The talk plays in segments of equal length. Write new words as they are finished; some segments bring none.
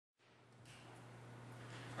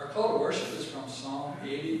call to worship is from Psalm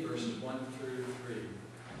 80, verses 1 through 3.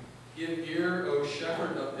 Give ear, O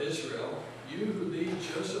shepherd of Israel, you who lead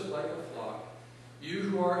Joseph like a flock, you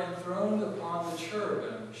who are enthroned upon the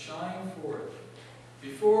cherubim, shine forth.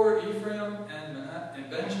 Before Ephraim and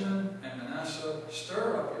Benjamin and Manasseh,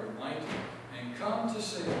 stir up your might and come to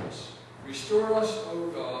save us. Restore us,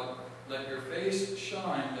 O God, let your face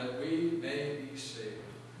shine that we may be saved.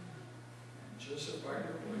 And Joseph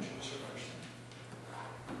Wagner, would you serve our sing?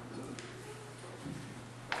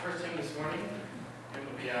 The first hymn this morning, it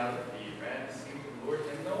will be out of the Red Sing the Lord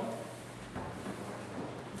hymnal.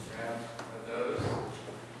 Grab those.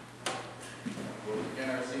 We'll begin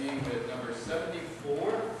our singing with number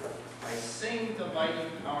 74. I sing the mighty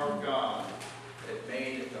power of God that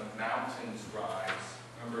made the mountains rise.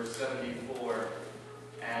 Number 74,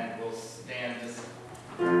 and we'll stand to sing.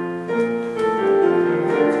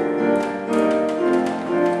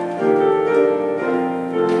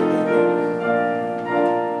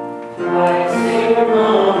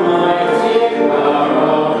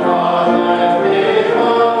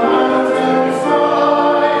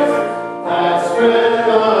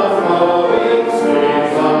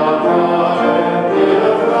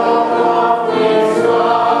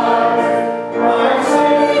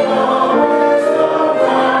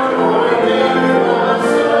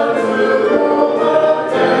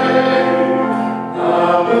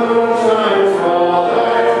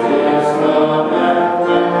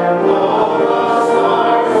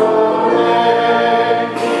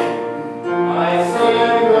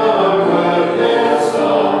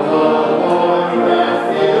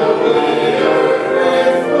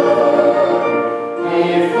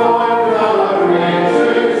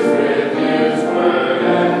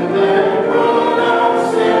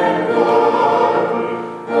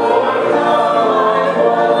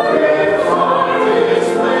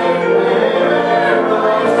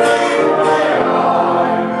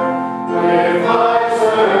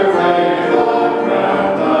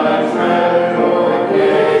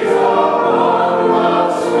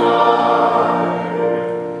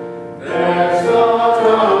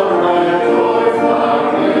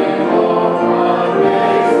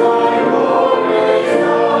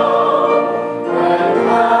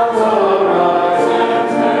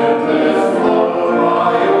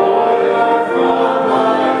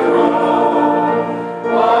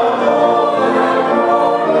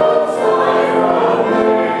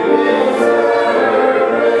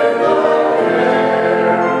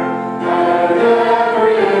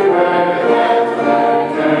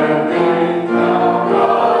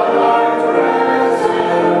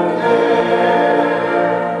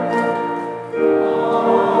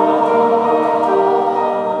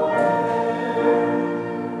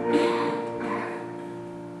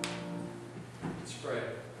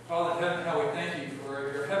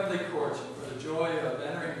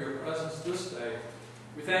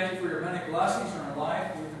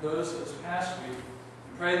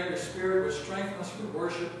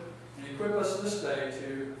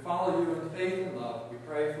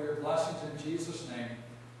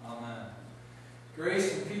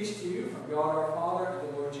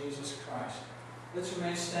 Let's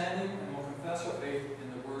remain standing and we'll confess our faith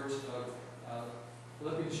in the words of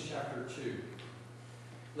Philippians chapter 2.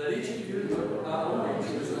 Let each of you look not only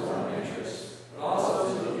to his own interests, but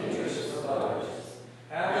also to the interests of others.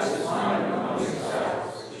 Have this mind among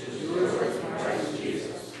yourselves, which is yours in Christ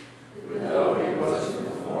Jesus, who, though he was in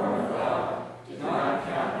the form of God, did not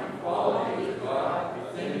count equality with God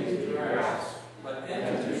a thing to be grasped, but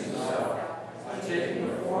emptied himself by taking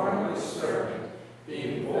the form of a servant,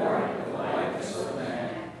 being born in the likeness of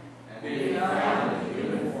man, and being found in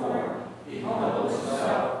human form, he humbled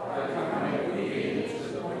himself by becoming obedient to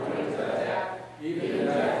the point of death, even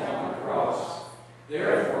death on the cross.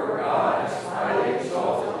 Therefore God has highly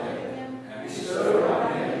exalted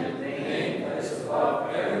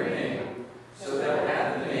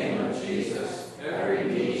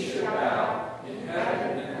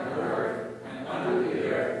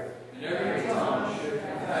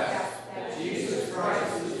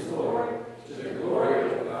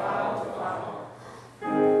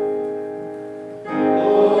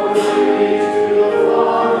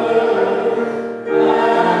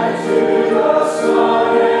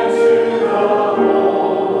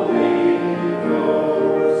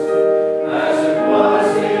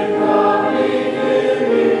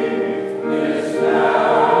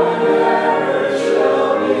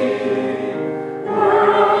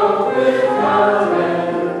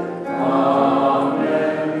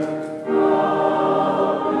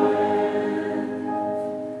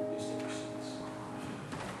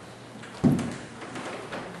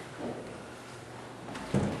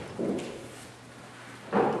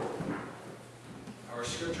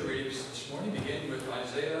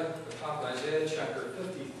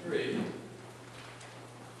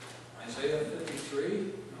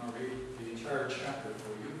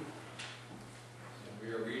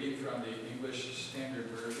Standard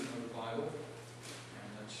Version of the Bible,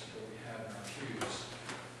 and that's what we have in our pews.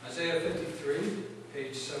 Isaiah 53,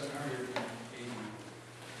 page 780 in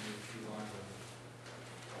the Pew Bible.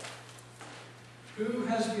 Who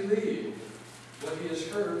has believed what he has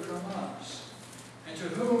heard from us? And to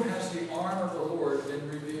whom has the arm of the Lord been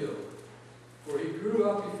revealed? For he grew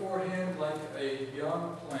up before him like a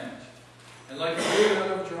young plant, and like a root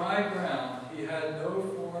out of dry ground. He had no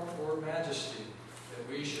form or majesty that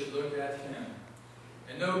we should look at him,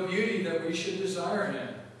 and no beauty that we should desire him.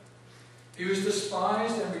 He was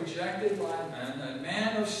despised and rejected by men, a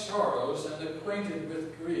man of sorrows and acquainted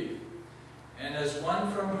with grief. And as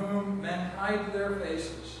one from whom men hide their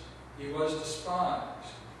faces, he was despised,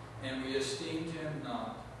 and we esteemed him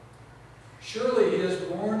not. Surely he has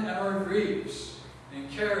borne our griefs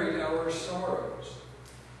and carried our sorrows.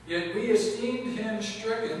 Yet we esteemed him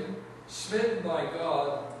stricken, smitten by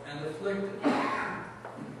God, and afflicted.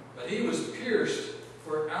 But he was pierced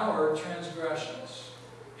for our transgressions.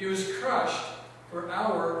 He was crushed for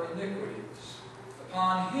our iniquities.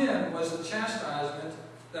 Upon him was the chastisement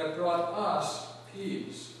that brought us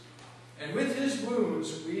peace. And with his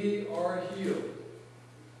wounds we are healed.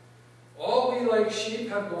 All we like sheep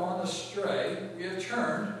have gone astray. We have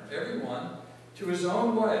turned, every one, to his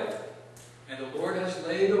own way. And the Lord has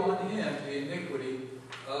laid on him the iniquity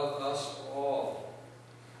of us all.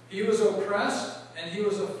 He was oppressed and he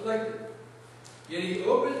was afflicted, yet he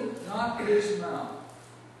opened not his mouth.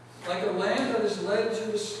 Like a lamb that is led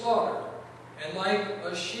to the slaughter, and like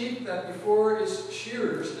a sheep that before its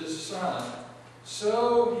shearers is silent,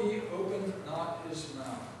 so he opened not his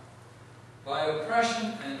mouth. By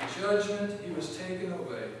oppression and judgment he was taken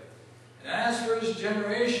away. And as for his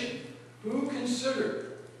generation, who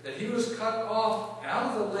considered that he was cut off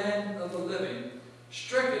out of the land of the living,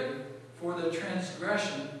 stricken for the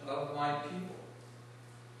transgression of my people?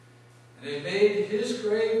 And they made his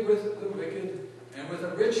grave with the wicked, and with a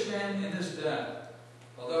rich man in his death,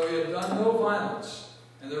 although he had done no violence,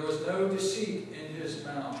 and there was no deceit in his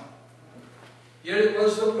mouth. Yet it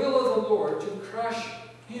was the will of the Lord to crush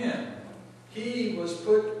him. He has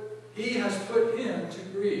put him to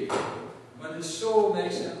grief. When his soul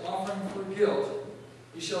makes an offering for guilt,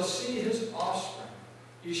 he shall see his offspring.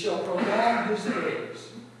 He shall prolong his days.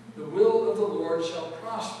 The will of the Lord shall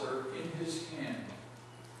prosper in his hand.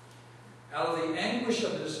 Out of the anguish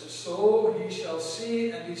of his soul he shall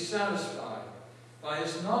see and be satisfied. By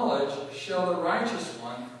his knowledge shall the righteous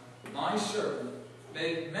one, my servant,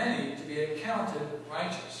 make many to be accounted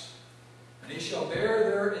righteous, and he shall bear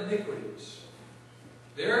their iniquities.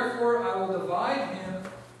 Therefore I will divide him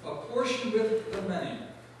a portion with the many,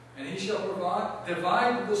 and he shall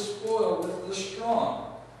divide the spoil with the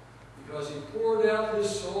strong, because he poured out his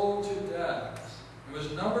soul to death, and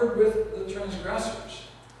was numbered with the transgressors.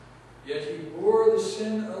 Yet he bore the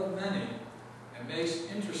sin of many, and makes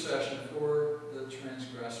intercession for the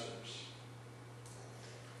transgressors.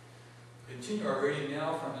 Continue our reading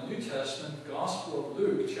now from the New Testament, Gospel of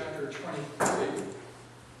Luke, chapter 23.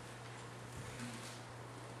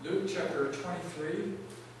 Luke chapter 23.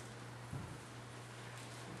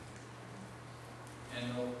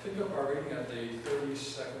 And we'll pick up our reading at the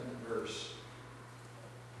 32nd verse.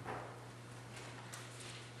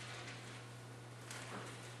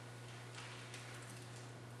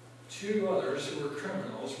 Two others who were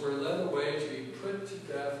criminals were led away to be put to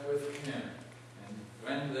death with him. And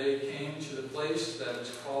when they came to the place that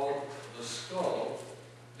is called the Skull,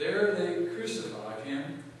 there they crucified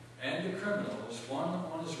him and the criminals, one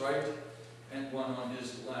on his right and one on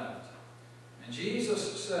his left. And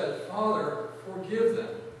Jesus said, Father, forgive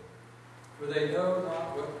them, for they know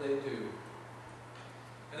not what they do.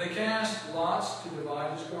 And they cast lots to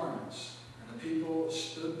divide his garments. And the people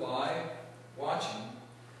stood by, watching.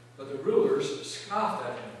 But the rulers scoffed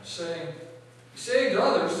at him, saying, He saved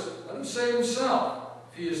others, let him save himself,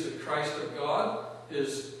 if he is the Christ of God,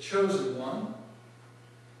 his chosen one.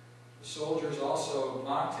 The soldiers also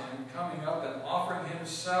mocked him, coming up and offering him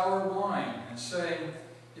sour wine, and saying,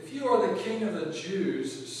 If you are the king of the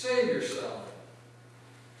Jews, save yourself.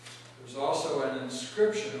 There was also an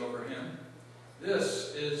inscription over him,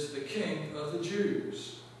 This is the King of the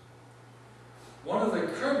Jews. One of the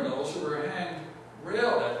criminals who were hanged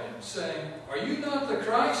railed at him, saying, Are you not the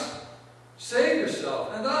Christ? Save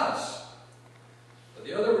yourself and us. But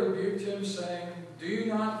the other rebuked him, saying, Do you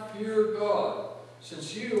not fear God,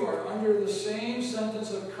 since you are under the same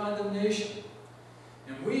sentence of condemnation?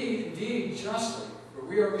 And we indeed justly, for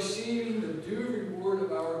we are receiving the due reward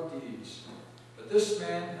of our deeds. But this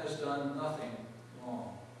man has done nothing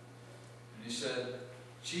wrong. And he said,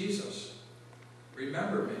 Jesus,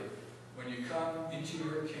 remember me when you come into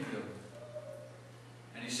your kingdom.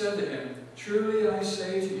 And he said to him, "Truly I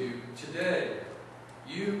say to you, today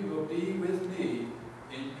you will be with me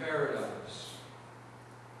in paradise."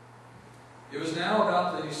 It was now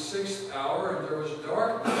about the 6th hour, and there was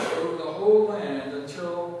darkness over the whole land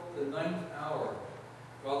until the 9th hour,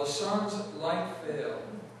 while the sun's light failed.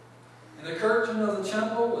 And the curtain of the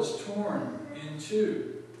temple was torn in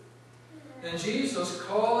two. Then Jesus,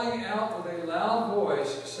 calling out with a loud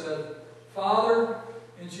voice, said, "Father,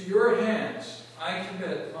 into your hands I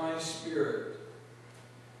commit my spirit."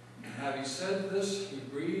 And having said this, he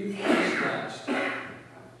breathed his last.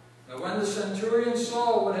 Now when the centurion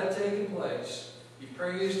saw what had taken place, he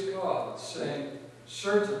praised God, saying,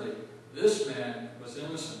 "Certainly this man was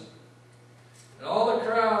innocent." And all the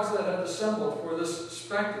crowds that had assembled for this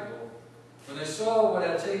spectacle, when they saw what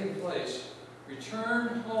had taken place,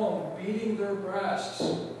 returned home beating their breasts.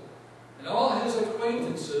 And all his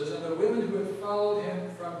acquaintances and the women who had followed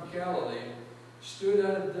him from Galilee stood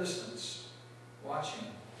at a distance, watching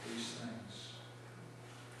these things.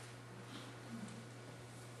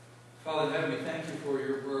 Father in heaven, we thank you for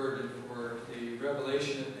your word and for the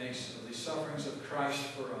revelation it makes of the sufferings of Christ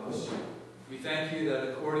for us. We thank you that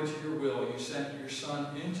according to your will, you sent your Son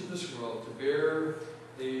into this world to bear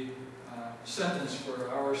the sentence for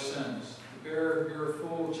our sins, to bear your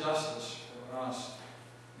full justice for us.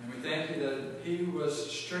 And we thank you that he was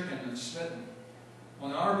stricken and smitten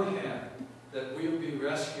on our behalf, that we would be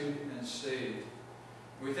rescued and saved.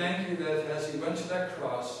 We thank you that as he went to that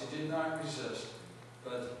cross, he did not resist,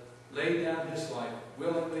 but laid down his life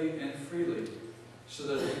willingly and freely so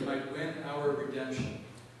that he might win our redemption.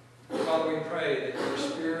 Father, we pray that your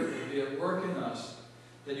Spirit would be at work in us,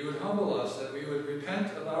 that you would humble us, that we would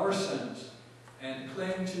repent of our sins and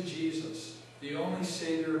cling to Jesus, the only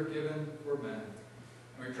Savior given for men.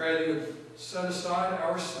 And we pray that you would set aside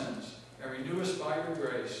our sins and renew us by your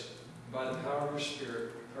grace and by the power of your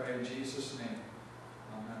Spirit. We pray in Jesus' name.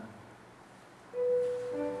 Amen.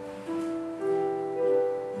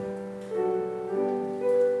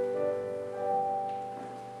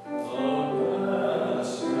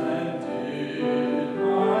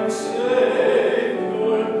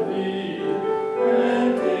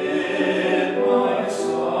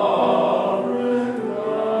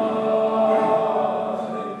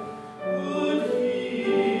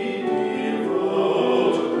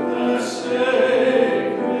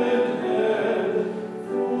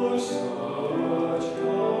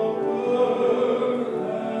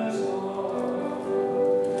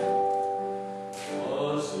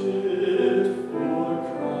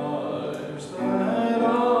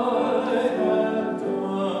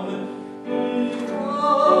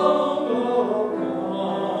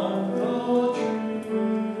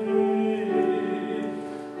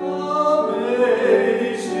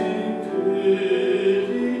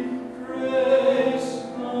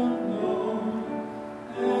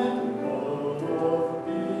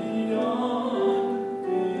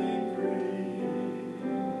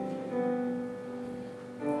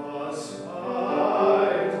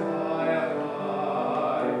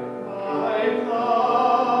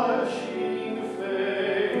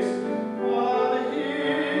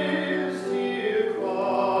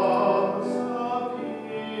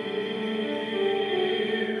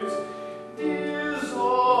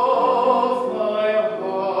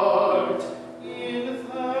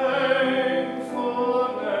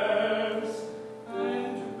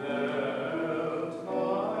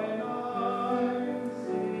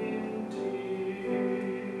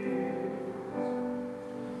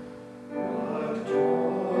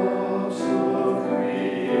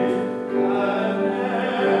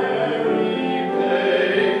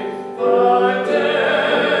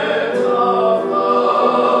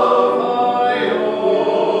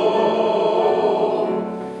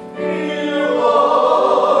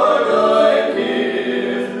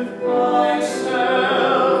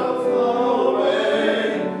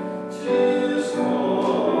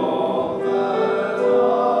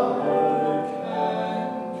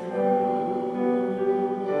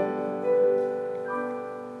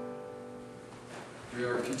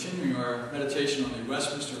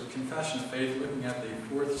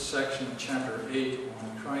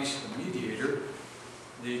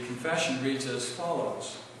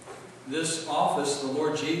 This office the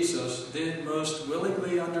Lord Jesus did most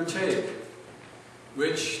willingly undertake,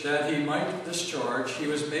 which that he might discharge, he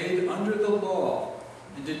was made under the law,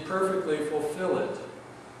 and did perfectly fulfill it,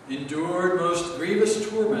 endured most grievous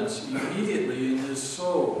torments immediately in his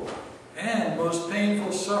soul, and most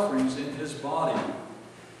painful sufferings in his body,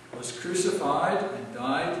 was crucified and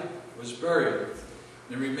died, was buried,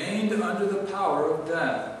 and remained under the power of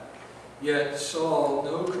death, yet saw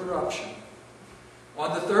no corruption.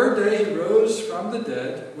 On the third day he rose from the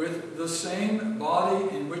dead with the same body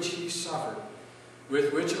in which he suffered,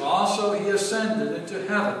 with which also he ascended into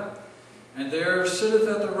heaven, and there sitteth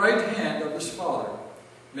at the right hand of his Father,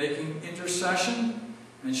 making intercession,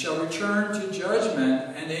 and shall return to judge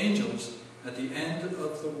men and angels at the end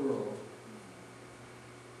of the world.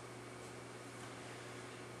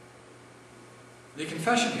 The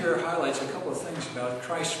confession here highlights a couple of things about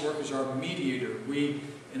Christ's work as our mediator. We,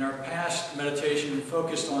 in our past meditation,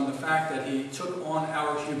 focused on the fact that he took on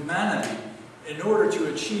our humanity in order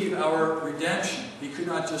to achieve our redemption. He could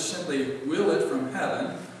not just simply will it from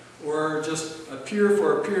heaven, or just appear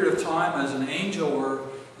for a period of time as an angel or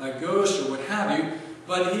a ghost or what have you,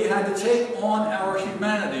 but he had to take on our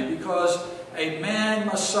humanity because a man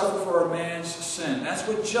must suffer for a man's sin. That's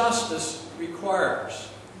what justice requires.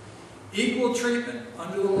 Equal treatment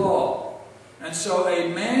under the law. And so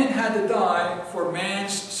a man had to die for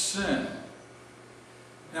man's sin.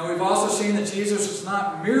 Now we've also seen that Jesus was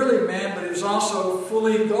not merely man, but he was also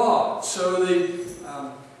fully God. So the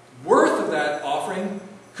worth of that offering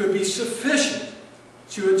could be sufficient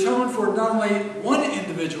to atone for not only one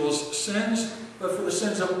individual's sins, but for the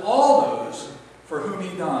sins of all those for whom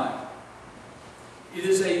he died. It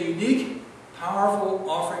is a unique, powerful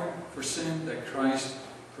offering for sin that Christ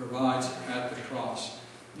provides at the cross.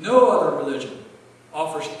 No other religion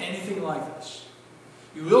offers anything like this.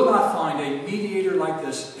 You will not find a mediator like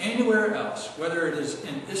this anywhere else, whether it is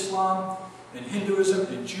in Islam, in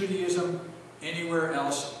Hinduism, in Judaism, anywhere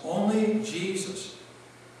else. Only Jesus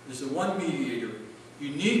is the one mediator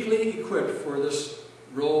uniquely equipped for this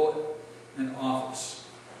role and office.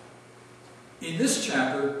 In this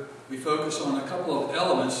chapter, we focus on a couple of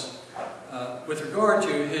elements with regard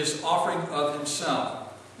to his offering of himself.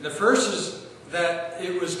 And the first is that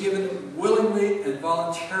it was given willingly and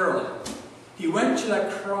voluntarily. He went to that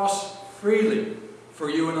cross freely for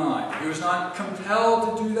you and I. He was not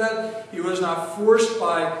compelled to do that. He was not forced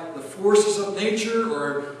by the forces of nature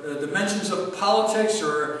or the dimensions of politics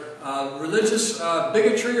or religious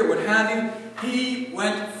bigotry or what have you. He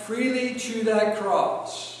went freely to that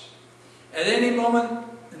cross. At any moment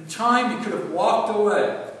in time, he could have walked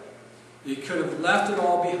away. He could have left it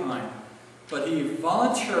all behind. But he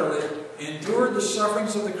voluntarily endured the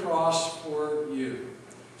sufferings of the cross for you.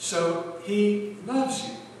 So he loves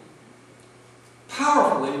you.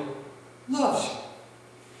 Powerfully loves you.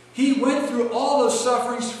 He went through all those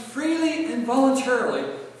sufferings freely and voluntarily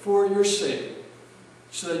for your sake,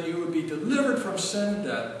 so that you would be delivered from sin and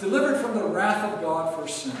death, delivered from the wrath of God for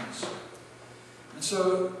sins. And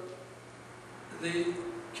so the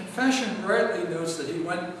confession rightly notes that he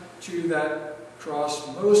went to that cross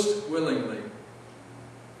most willingly.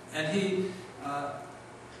 And he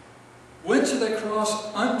went to that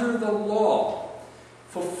cross under the law,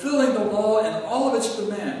 fulfilling the law in all of its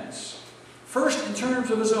demands. First, in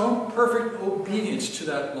terms of his own perfect obedience to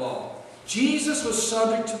that law. Jesus was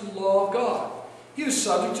subject to the law of God. He was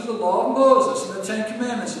subject to the law of Moses and the Ten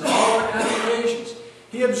Commandments and all our applications.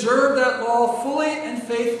 He observed that law fully and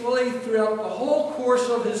faithfully throughout the whole course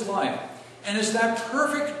of his life. And it's that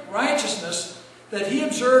perfect righteousness that he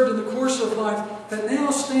observed in the course of life that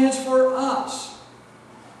now stands for us.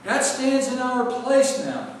 That stands in our place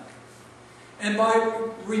now. And by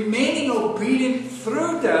remaining obedient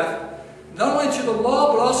through death, not only to the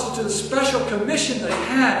law, but also to the special commission that he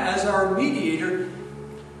had as our mediator,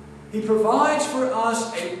 he provides for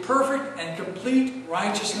us a perfect and complete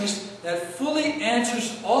righteousness that fully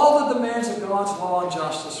answers all the demands of God's law and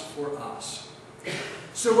justice for us.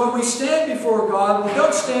 So when we stand before God, we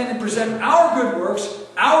don't stand and present our good works,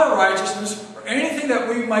 our righteousness, or anything that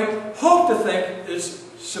we might hope to think is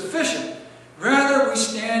sufficient. Rather, we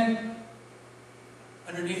stand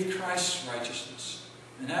underneath Christ's righteousness.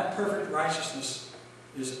 And that perfect righteousness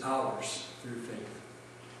is ours through faith.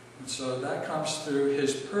 And so that comes through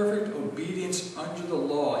his perfect obedience under the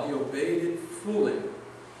law. He obeyed it fully,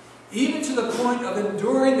 even to the point of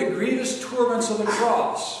enduring the grievous torments of the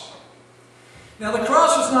cross. Now, the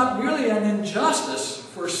cross was not merely an injustice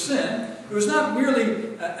for sin. It was not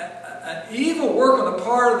merely an evil work on the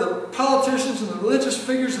part of the politicians and the religious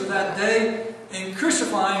figures of that day in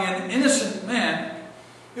crucifying an innocent man.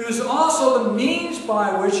 It was also the means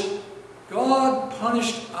by which God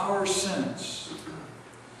punished our sins.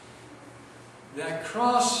 That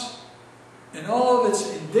cross, in all of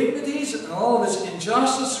its indignities and all of its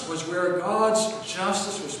injustice, was where God's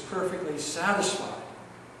justice was perfectly satisfied.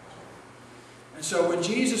 And so when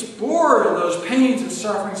Jesus bore those pains and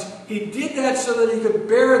sufferings, he did that so that he could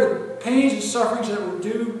bear the pains and sufferings that were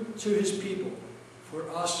due to his people, for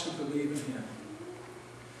us who believe in him.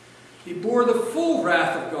 He bore the full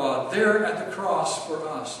wrath of God there at the cross for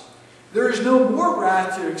us. There is no more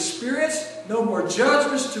wrath to experience, no more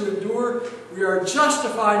judgments to endure. We are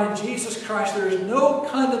justified in Jesus Christ. There is no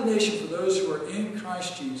condemnation for those who are in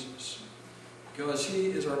Christ Jesus, because He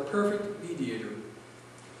is our perfect mediator,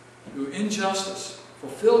 who in justice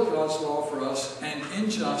fulfilled God's law for us and in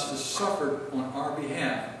justice suffered on our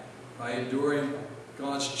behalf by enduring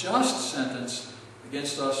God's just sentence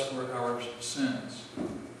against us for our sins.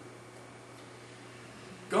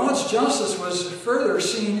 God's justice was further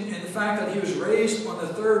seen in the fact that He was raised on the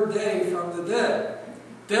third day from the dead.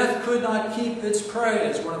 Death could not keep its prey,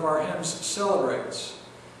 as one of our hymns celebrates.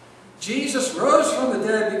 Jesus rose from the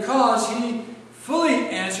dead because He fully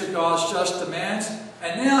answered God's just demands,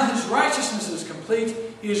 and now His righteousness is complete.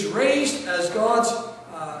 He is raised as God's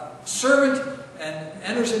servant and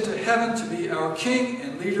enters into heaven to be our King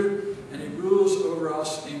and leader, and He rules over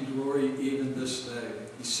us in glory even this day.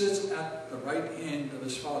 He sits at the right hand of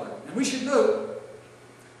His Father. And we should note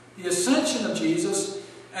the ascension of Jesus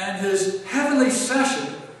and His heavenly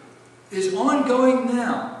session is ongoing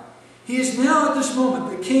now. He is now at this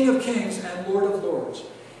moment the King of Kings and Lord of Lords.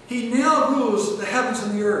 He now rules the heavens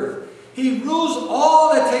and the earth. He rules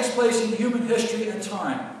all that takes place in human history and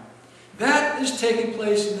time. That is taking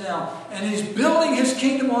place now. And He's building His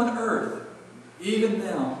kingdom on earth, even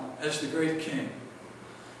now, as the great King.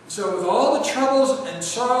 So with all the troubles and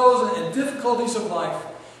sorrows and difficulties of life,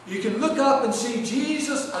 you can look up and see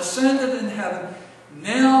Jesus ascended in heaven,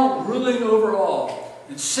 now ruling over all.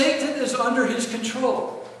 And Satan is under His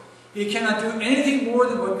control. He cannot do anything more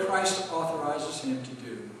than what Christ authorizes him to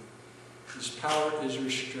do. His power is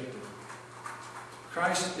restricted.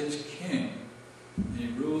 Christ is King, and He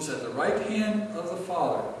rules at the right hand of the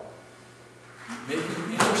Father,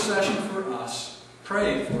 making intercession for us,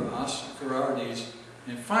 praying for us, for our needs.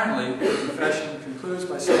 And finally, the confession concludes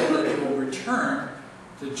by saying that He will return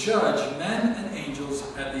to judge men and angels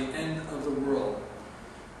at the end of the world.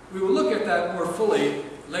 We will look at that more fully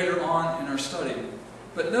later on in our study.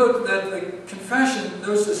 But note that the confession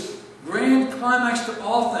knows this grand climax to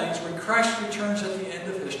all things when Christ returns at the end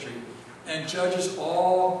of history and judges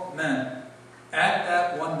all men at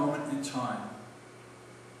that one moment in time.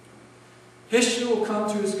 History will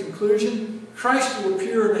come to its conclusion. Christ will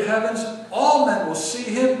appear in the heavens. All men will see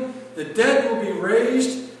Him. The dead will be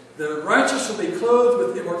raised. The righteous will be clothed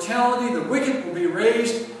with immortality. The wicked will be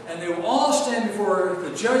raised. And they will all stand before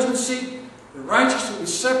the judgment seat. The righteous will be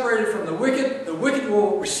separated from the wicked. The wicked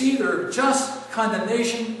will receive their just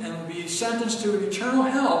condemnation and will be sentenced to an eternal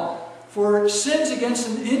hell for sins against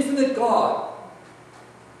an infinite God.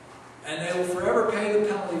 And they will forever pay the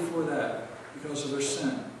penalty for that because of their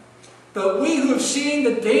sin. But we who have seen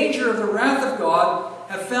the danger of the wrath of God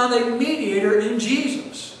have found a mediator in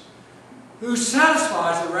Jesus, who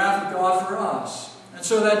satisfies the wrath of God for us. And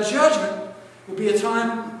so that judgment will be a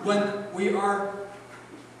time when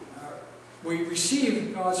we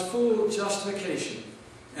receive God's full justification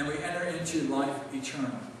and we enter into life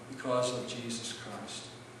eternal because of Jesus Christ.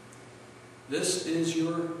 This is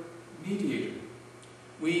your mediator.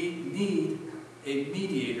 We need a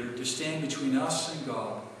mediator to stand between us and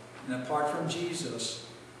God. And apart from Jesus,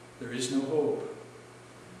 there is no hope.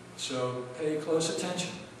 So pay close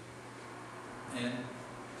attention and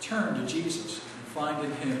turn to Jesus and find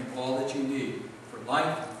in Him all that you need for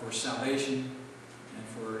life, for salvation, and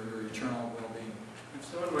for your eternal well-being. If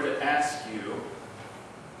someone were to ask you,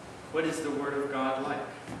 what is the Word of God like?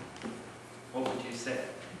 What would you say?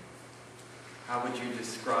 How would you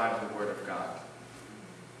describe the Word of God?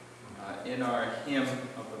 In our hymn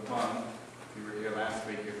of the month, we were here last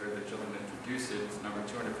week, you heard the children introduce it, it's number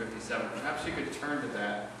 257. Perhaps you could turn to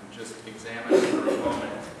that and just examine for a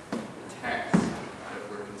moment the text that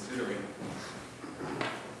we're considering.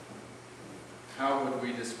 How would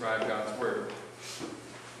we describe God's Word?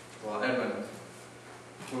 Well, Edmund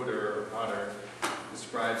Potter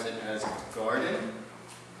describes it as a garden,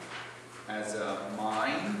 as a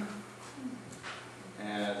mine,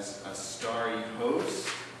 as a starry host,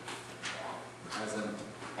 as an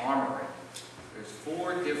armory. There's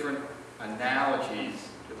 4 different analogies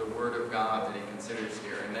to the Word of God that he considers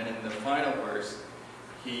here. And then in the final verse,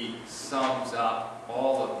 he sums up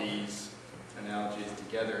all of these analogies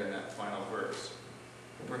together in that final verse.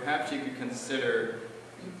 Perhaps you could consider,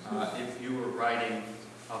 if you were writing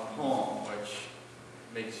a poem which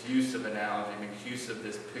makes use of analogy, makes use of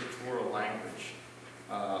this pictorial language,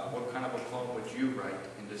 what kind of a poem would you write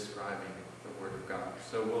in describing the Word of God?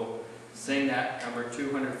 So we'll sing that, number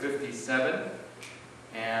 257,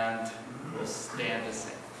 and we'll stand to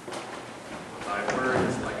sing. Thy word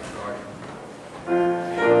is like a garden.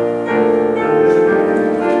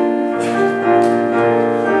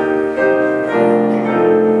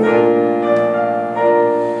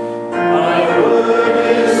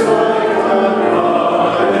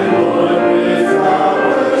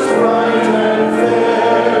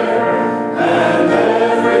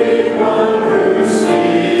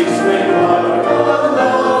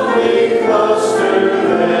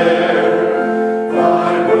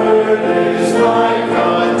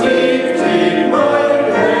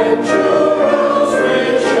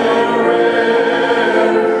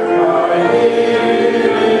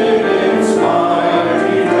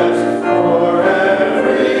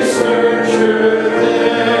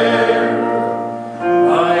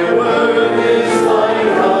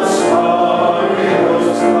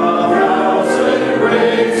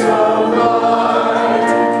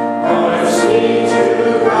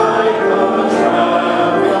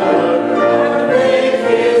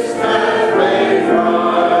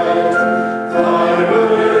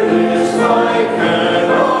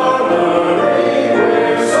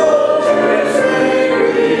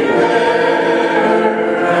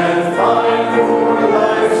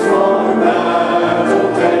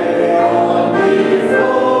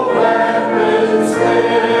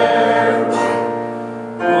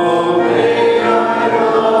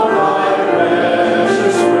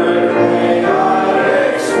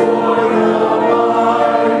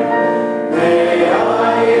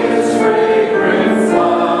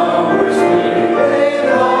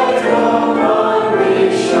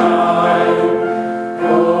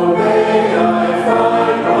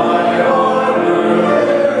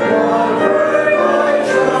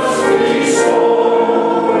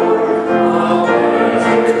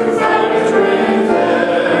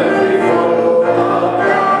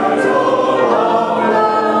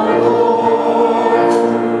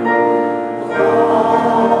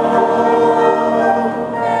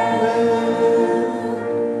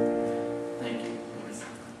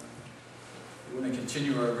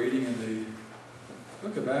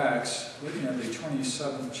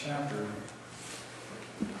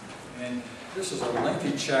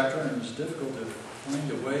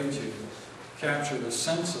 find a way to capture the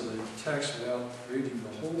sense of the text without reading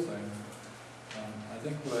the whole thing. I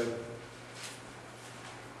think what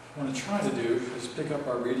I want to try to do is pick up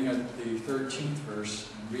our reading at the 13th verse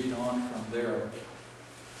and read on from there.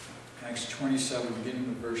 Acts 27, beginning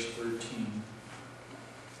with verse 13.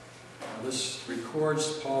 This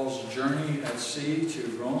records Paul's journey at sea to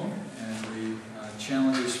Rome and the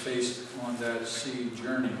challenges faced on that sea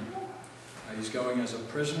journey. He's going as a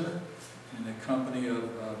prisoner in the company of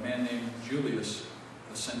a man named Julius,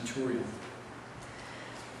 a centurion.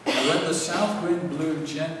 Now when the south wind blew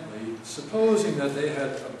gently, supposing that they had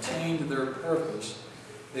obtained their purpose,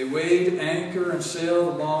 they weighed anchor and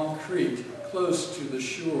sailed along Crete, close to the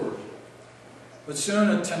shore. But soon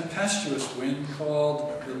a tempestuous wind,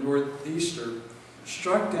 called the northeaster,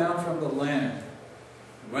 struck down from the land.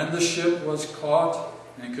 When the ship was caught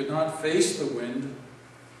and could not face the wind,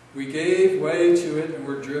 we gave way to it and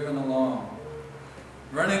were driven along.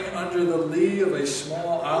 Running under the lee of a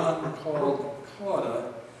small island called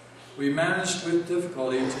Cauda, we managed with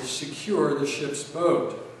difficulty to secure the ship's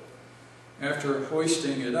boat. After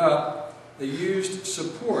hoisting it up, they used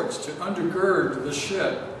supports to undergird the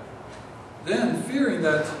ship. Then, fearing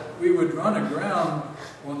that we would run aground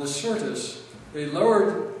on the Syrtis, they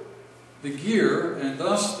lowered the gear, and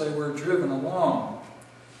thus they were driven along.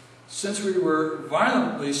 Since we were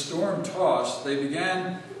violently storm-tossed, they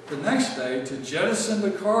began the next day to jettison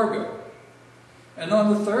the cargo. And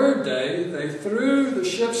on the third day, they threw the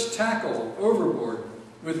ship's tackle overboard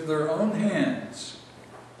with their own hands.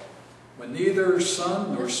 When neither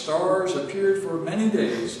sun nor stars appeared for many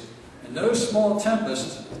days, and no small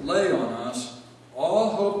tempest lay on us,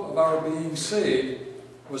 all hope of our being saved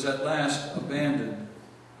was at last abandoned.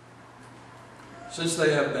 Since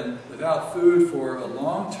they have been without food for a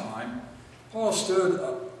long time, Paul stood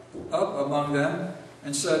up among them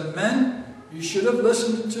and said, "Men, you should have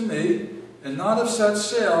listened to me and not have set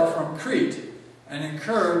sail from Crete and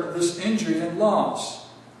incurred this injury and loss.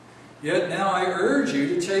 Yet now I urge you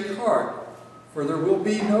to take heart, for there will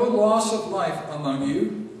be no loss of life among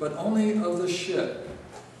you, but only of the ship.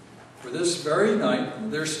 For this very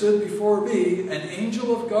night there stood before me an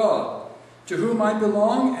angel of God, to whom I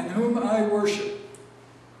belong and whom I worship.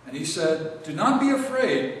 And he said, 'Do not be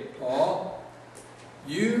afraid, Paul.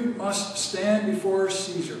 You must stand before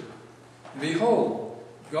Caesar. And behold,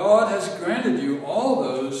 God has granted you all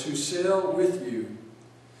those who sail with you.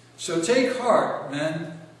 So take heart,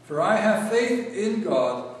 men, for I have faith in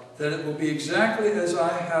God that it will be exactly as I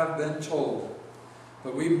have been told.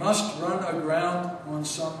 But we must run aground on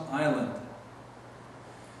some island.'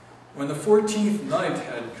 When the 14th night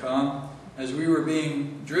had come, as we were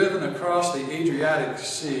being driven across the Adriatic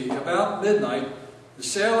Sea, about midnight, the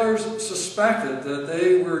sailors suspected that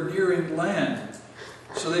they were nearing land.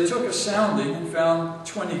 So they took a sounding and found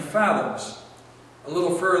 20 fathoms. A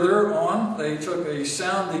little further on, they took a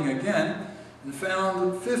sounding again and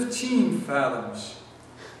found 15 fathoms.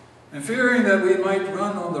 And fearing that we might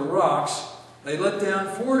run on the rocks, they let down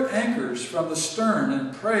 4 anchors from the stern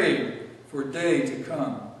and prayed for day to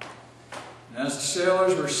come. And as the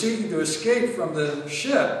sailors were seeking to escape from the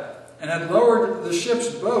ship and had lowered the ship's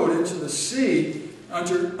boat into the sea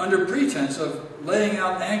under pretense of laying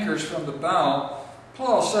out anchors from the bow,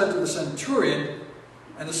 Paul said to the centurion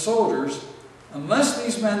and the soldiers, 'Unless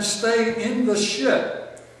these men stay in the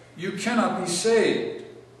ship, you cannot be saved.'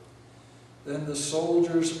 Then the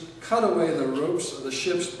soldiers cut away the ropes of the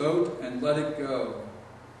ship's boat and let it go.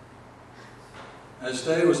 As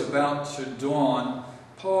day was about to dawn,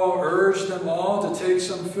 Paul urged them all to take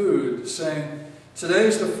some food, saying, 'Today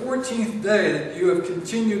is the 14th day that you have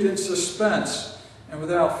continued in suspense and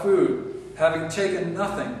without food, having taken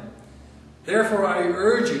nothing. Therefore I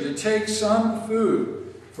urge you to take some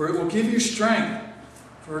food, for it will give you strength,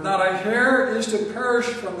 for not a hair is to perish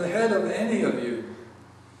from the head of any of you.'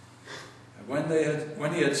 And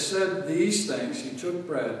when he had said these things, he took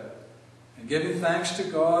bread, and giving thanks to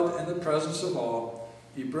God in the presence of all,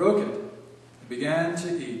 he broke it and began to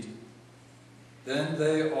eat. Then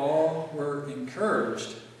they all were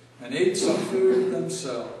encouraged and ate some food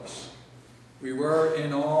themselves. We were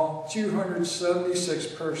in all 276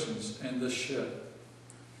 persons in the ship.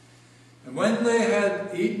 And when they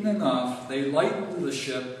had eaten enough, they lightened the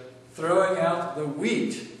ship, throwing out the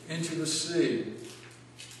wheat into the sea.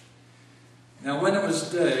 Now when it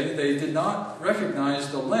was day, they did not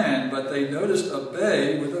recognize the land, but they noticed a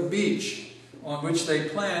bay with a beach, on which they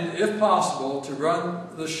planned, if possible, to run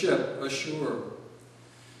the ship ashore.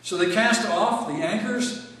 So they cast off the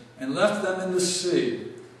anchors and left them in the sea,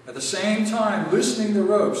 at the same time loosening the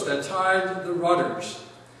ropes that tied the rudders.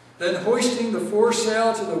 Then hoisting the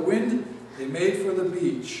foresail to the wind, they made for the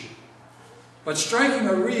beach. But striking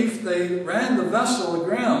a reef, they ran the vessel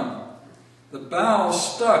aground. The bow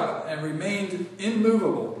stuck and remained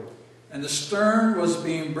immovable, and the stern was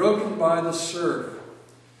being broken by the surf.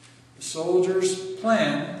 The soldiers'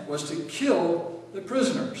 plan was to kill the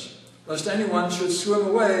prisoners, lest anyone should swim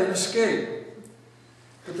away and escape.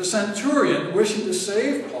 But the centurion, wishing to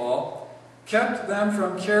save Paul, kept them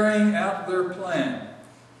from carrying out their plan.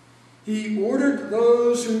 He ordered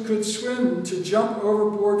those who could swim to jump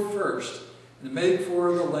overboard first and make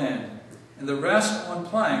for the land, and the rest on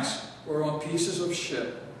planks or on pieces of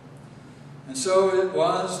ship. And so it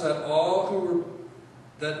was that all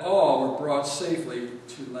were brought safely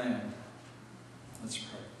to land. Let's pray.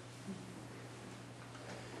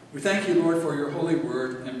 We thank you, Lord, for your holy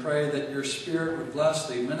word, and pray that your Spirit would bless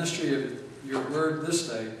the ministry of your word this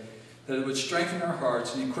day, that it would strengthen our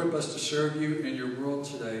hearts and equip us to serve you in your world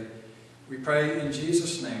today. We pray in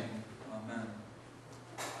Jesus' name. Amen.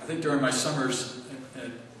 I think during my summers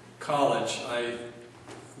at college, I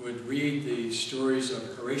would read the stories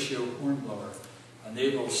of Horatio Hornblower, a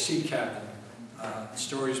naval sea captain,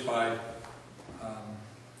 stories by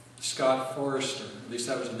Scott Forrester. At least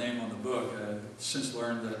that was the name on the book. I've since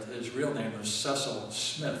learned that his real name was Cecil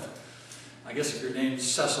Smith. I guess if you're named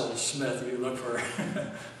Cecil Smith, you look for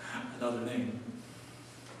another name.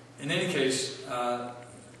 In any case,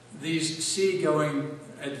 these seagoing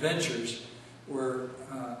adventures were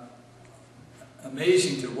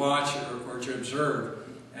amazing to watch or to observe,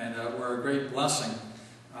 and were a great blessing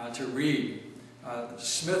to read.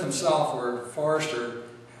 Smith himself, or Forrester,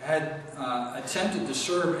 had attempted to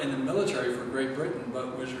serve in the military for Great Britain,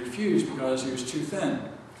 but was refused because he was too thin.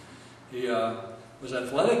 He was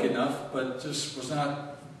athletic enough, but just was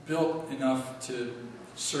not built enough to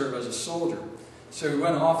serve as a soldier. So he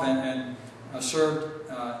went off and served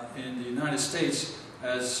in the United States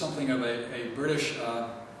as something of a British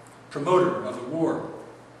promoter of the war.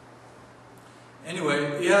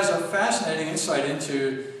 Anyway, he has a fascinating insight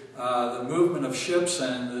into the movement of ships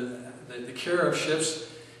and the care of ships.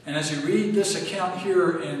 And as you read this account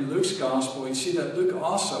here in Luke's Gospel, you see that Luke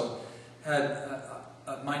also had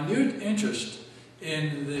a minute interest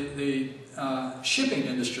in the shipping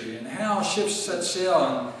industry and how ships set sail.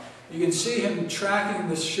 And you can see him tracking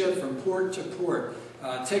this ship from port to port,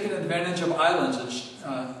 taking advantage of islands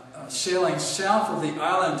and sailing south of the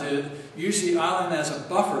island to use the island as a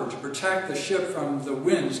buffer to protect the ship from the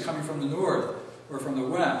winds coming from the north or from the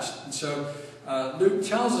west. And so Luke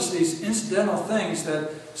tells us these incidental things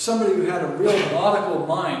that somebody who had a real nautical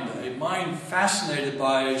mind, a mind fascinated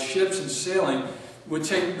by ships and sailing, would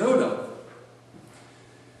take note of.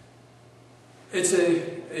 It's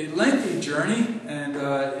a lengthy journey, and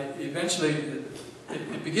eventually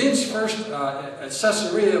it begins first at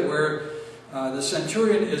Caesarea, where the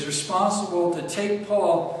centurion is responsible to take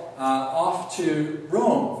Paul off to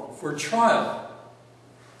Rome for trial.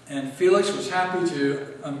 And Felix was happy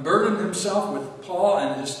to unburden himself with Paul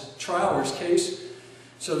and his trial or his case.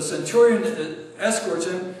 So the centurion escorts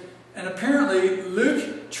him, and apparently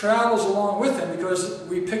Luke travels along with him, because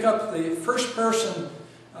we pick up the first person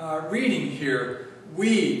reading here.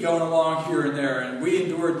 We going along here and there, and we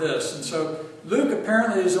endured this. And so Luke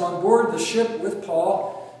apparently is on board the ship with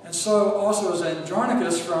Paul, and so also is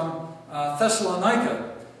Andronicus from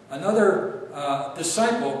Thessalonica, another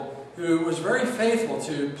disciple who was very faithful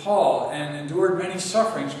to Paul and endured many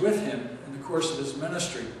sufferings with him in the course of his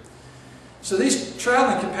ministry. So these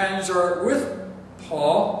traveling companions are with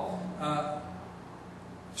Paul.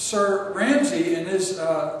 Sir Ramsay, in his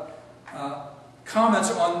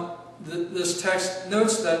comments on this text,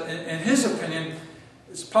 notes that in his opinion,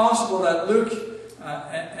 it's possible that Luke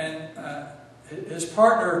and his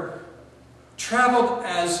partner traveled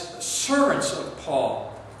as servants of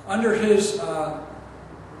Paul, under his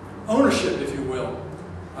ownership, if you will,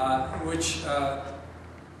 which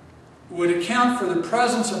would account for the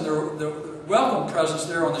presence and the welcome presence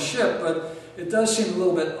there on the ship, but it does seem a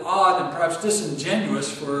little bit odd and perhaps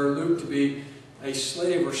disingenuous for Luke to be a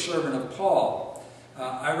slave or servant of Paul.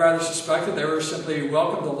 I rather suspect that they were simply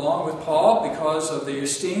welcomed along with Paul because of the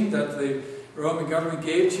esteem that the Roman government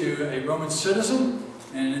gave to a Roman citizen,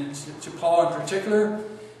 and to Paul in particular,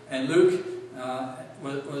 and Luke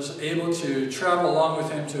was able to travel along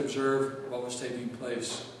with him to observe what was taking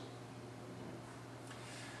place.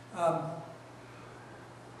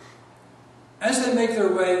 As they make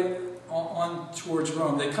their way on towards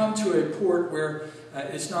Rome, they come to a port where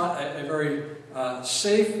it's not a very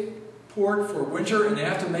safe port for winter, and they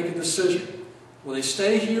have to make a decision. Will they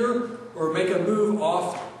stay here or make a move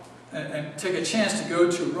off and take a chance to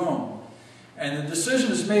go to Rome? And the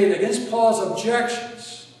decision is made against Paul's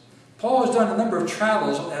objections. Paul has done a number of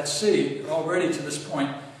travels at sea already to this point.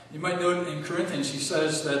 You might note in Corinthians he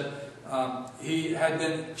says that he had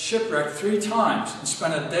been shipwrecked 3 times and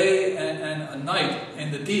spent a day and a night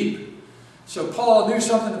in the deep. So Paul knew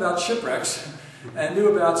something about shipwrecks and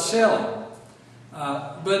knew about sailing.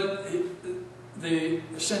 But the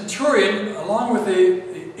centurion, along with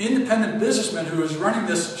the independent businessman who was running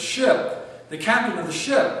this ship, the captain of the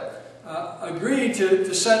ship, agreed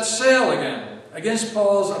to set sail again against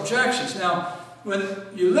Paul's objections. Now, when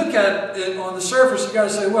you look at it on the surface, you've got to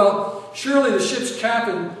say, well, surely the ship's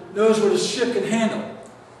captain knows what his ship can handle.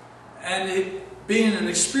 And being an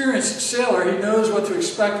experienced sailor, he knows what to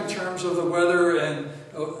expect in terms of the weather and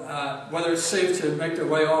whether it's safe to make their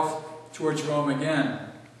way off towards Rome again.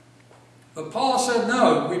 But Paul said,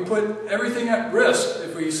 no, we put everything at risk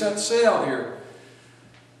if we set sail here.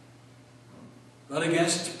 But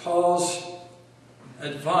against Paul's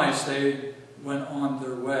advice, they went on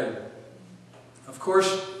their way. Of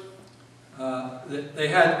course, they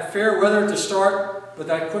had fair weather to start, but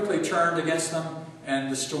that quickly turned against them,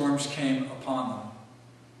 and the storms came upon them.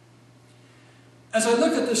 As I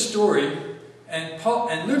look at this story,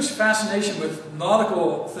 and Luke's fascination with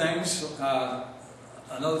nautical things,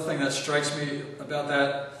 another thing that strikes me about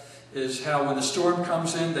that is how when the storm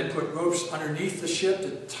comes in, they put ropes underneath the ship to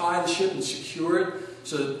tie the ship and secure it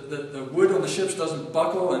so that the wood on the ships doesn't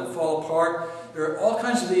buckle and fall apart. There are all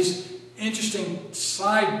kinds of these interesting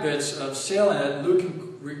side bits of sailing that Luke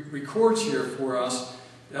records here for us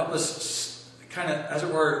to help us kind of, as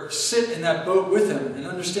it were, sit in that boat with him and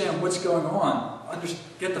understand what's going on,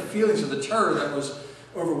 get the feelings of the terror that was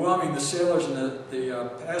overwhelming the sailors and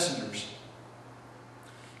the passengers.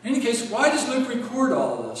 In any case, why does Luke record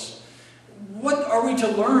all of this? What are we to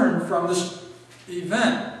learn from this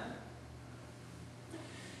event?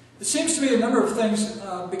 It seems to me a number of things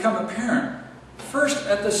become apparent. First,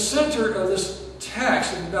 at the center of this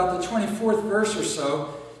text, in about the 24th verse or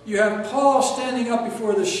so, you have Paul standing up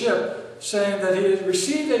before the ship saying that he had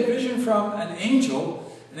received a vision from an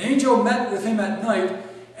angel. An angel met with him at night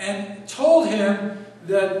and told him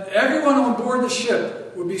that everyone on board the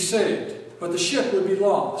ship would be saved, but the ship would be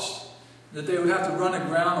lost, that they would have to run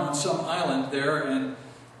aground on some island there and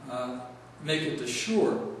make it to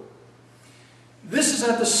shore. This is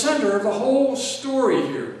at the center of the whole story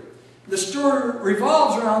here. The story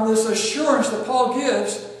revolves around this assurance that Paul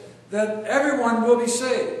gives that everyone will be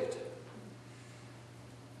saved.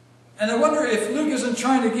 And I wonder if Luke isn't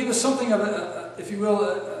trying to give us something of a, if you will,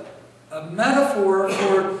 a metaphor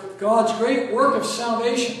for God's great work of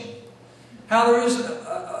salvation. How there is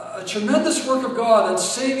a tremendous work of God that's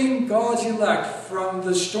saving God's elect from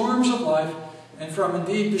the storms of life and from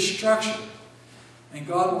indeed destruction. And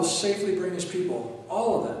God will safely bring his people,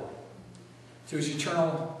 all of them, to his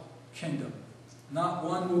eternal kingdom. Not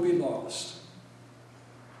one will be lost.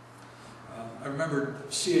 I remember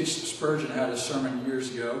C.H. Spurgeon had a sermon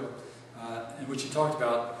years ago in which he talked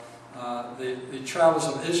about the travels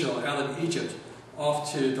of Israel out of Egypt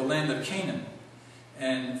off to the land of Canaan.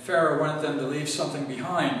 And Pharaoh wanted them to leave something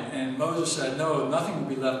behind. And Moses said, no, nothing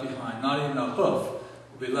will be left behind. Not even a hoof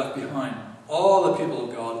will be left behind. All the people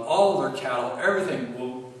of God, all of their cattle, everything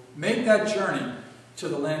will make that journey to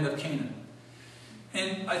the land of Canaan.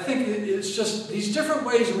 And I think it's just these different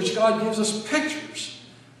ways in which God gives us pictures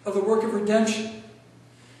of the work of redemption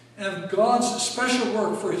and of God's special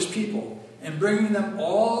work for his people and bringing them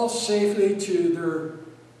all safely to their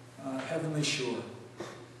heavenly shore.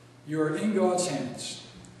 You are in God's hands,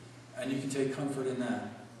 and you can take comfort in that.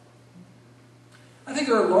 I think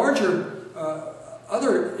there are larger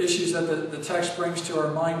other issues that the text brings to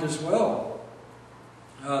our mind as well.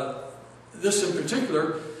 This in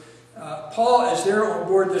particular, Paul is there on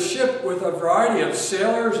board the ship with a variety of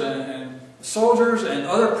sailors and soldiers and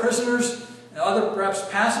other prisoners and other perhaps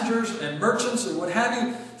passengers and merchants and what have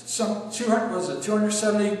you. Some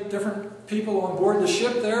 270 different people on board the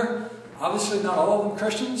ship there. Obviously not all of them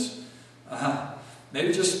Christians.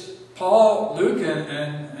 Maybe just Paul, Luke,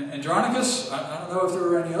 and Andronicus. I don't know if there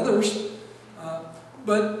were any others.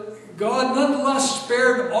 But God nonetheless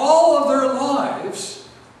spared all of their lives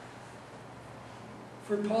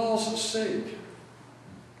for Paul's sake.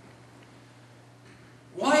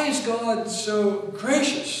 Why is God so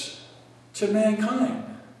gracious to mankind?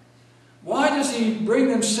 Why does he bring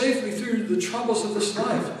them safely through the troubles of this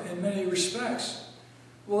life in many respects?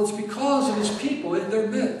 Well, it's because of his people in their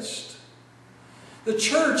midst. The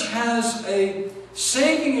church has a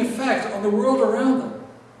saving effect on the world around them.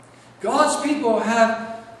 God's people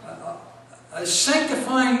have a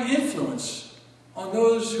sanctifying influence on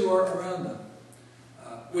those who are around them.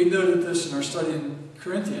 We noted this in our study in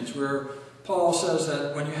Corinthians, where Paul says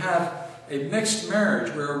that when you have a mixed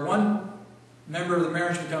marriage where one member of the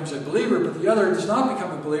marriage becomes a believer but the other does not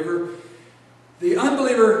become a believer, the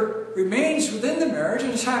unbeliever remains within the marriage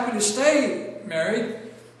and is happy to stay married.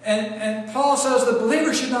 And Paul says the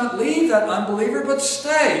believer should not leave that unbeliever but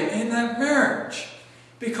stay in that marriage,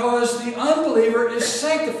 because the unbeliever is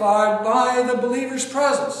sanctified by the believer's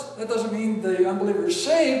presence. That doesn't mean the unbeliever is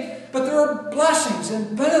saved, but there are blessings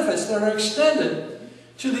and benefits that are extended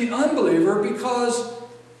to the unbeliever because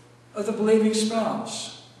of the believing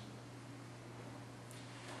spouse.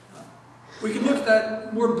 We can look at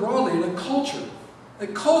that more broadly in a culture. A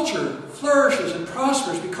culture flourishes and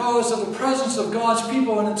prospers because of the presence of God's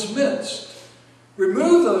people in its midst.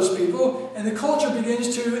 Remove those people, and the culture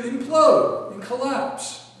begins to implode and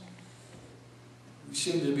collapse. We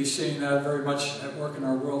seem to be seeing that very much at work in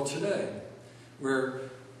our world today, where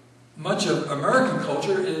much of American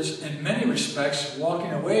culture is, in many respects,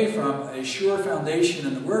 walking away from a sure foundation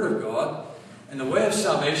in the Word of God and the way of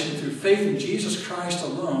salvation through faith in Jesus Christ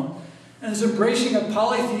alone, and is embracing a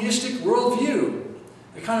polytheistic worldview,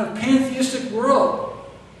 a kind of pantheistic world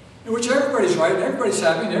in which everybody's right, and everybody's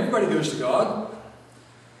happy, and everybody goes to God.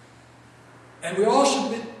 And we all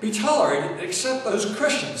should be tolerated, except those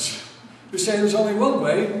Christians who say there's only one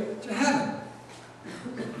way to heaven.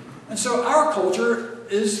 And so our culture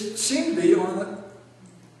seems to be on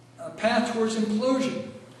a path towards implosion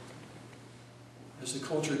as the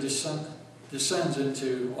culture descends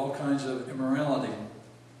into all kinds of immorality.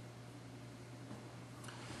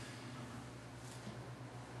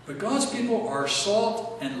 But God's people are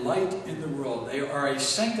salt and light in the world. They are a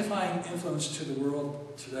sanctifying influence to the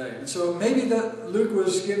world today. And so maybe that Luke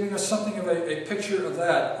was giving us something of a picture of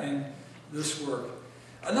that in this work.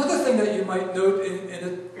 Another thing that you might note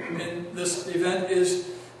in this event is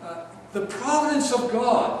the providence of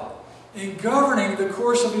God in governing the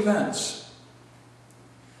course of events.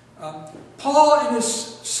 Paul, in his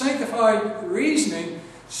sanctified reasoning,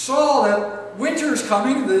 saw that winter is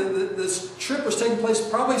coming. This trip was taking place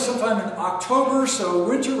probably sometime in October, so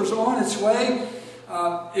winter was on its way.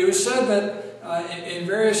 It was said that in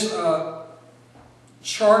various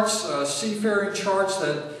charts, seafaring charts,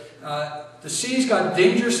 that the seas got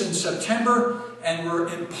dangerous in September and were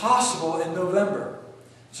impossible in November.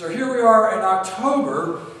 So here we are in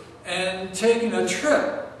October and taking a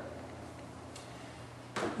trip.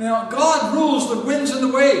 Now, God rules the winds and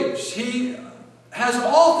the waves. He has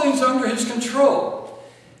all things under His control.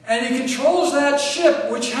 And He controls that ship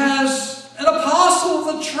which has an apostle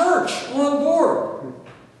of the church on board.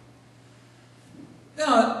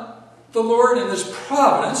 Now, the Lord in His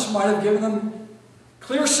providence might have given them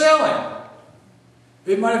clear sailing.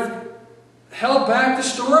 He might have held back the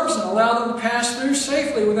storms and allowed them to pass through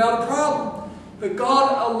safely without a problem. But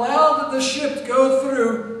God allowed the ship to go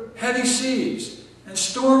through heavy seas and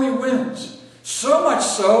stormy winds. So much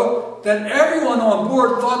so that everyone on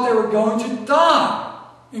board thought they were going to die,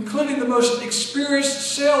 including the most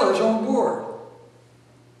experienced sailors on board.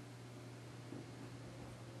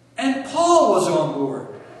 And Paul was on board.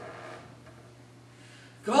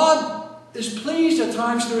 God is pleased at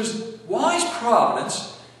times through His wise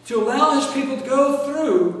providence to allow His people to go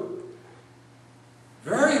through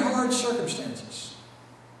very hard circumstances.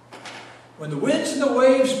 When the winds and the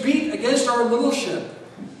waves beat against our little ship,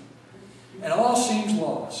 and all seems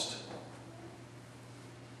lost.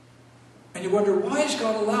 And you wonder, why is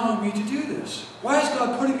God allowing me to do this? Why is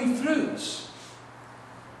God putting me through this?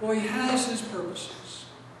 Well, He has His purposes.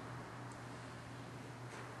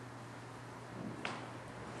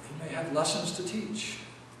 He may have lessons to teach.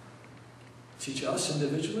 Teach us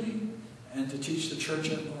individually and to teach the church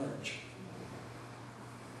at large.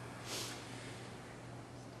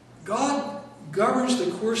 God governs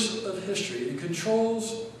the course of history and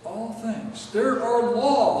controls all things. There are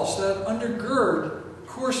laws that undergird the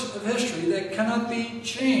course of history that cannot be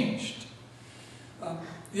changed.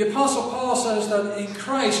 The Apostle Paul says that in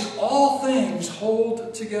Christ all things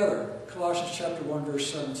hold together. Colossians chapter 1,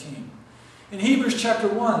 verse 17. In Hebrews chapter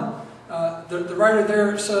 1, the writer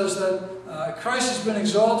there says that Christ has been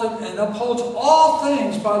exalted and upholds all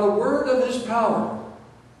things by the word of His power.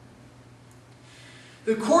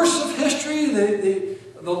 The course of history,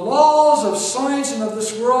 the laws of science and of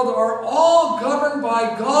this world are all governed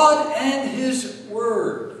by God and His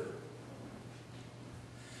Word.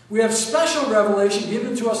 We have special revelation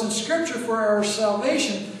given to us in Scripture for our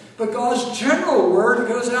salvation, but God's general Word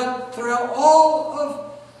goes out throughout all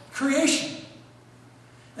of creation.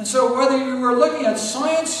 And so whether you are looking at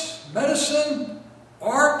science, medicine,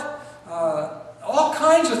 art, all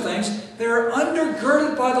kinds of things, they are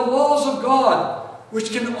undergirded by the laws of God.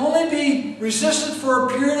 which can only be resisted for a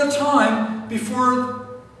period of time before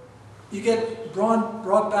you get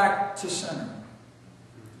brought back to center.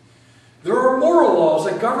 There are moral laws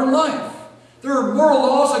that govern life. There are moral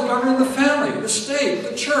laws that govern the family, the state,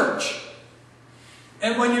 the church.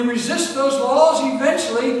 And when you resist those laws,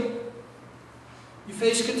 eventually you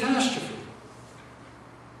face catastrophe.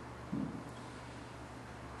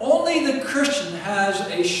 Only the Christian has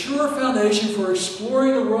a sure foundation for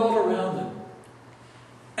exploring the world around him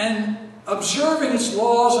and observing its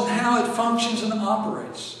laws and how it functions and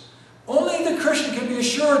operates. Only the Christian can be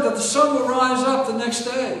assured that the sun will rise up the next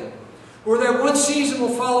day, or that one season will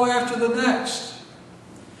follow after the next.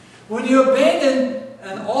 When you abandon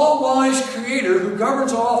an all-wise Creator who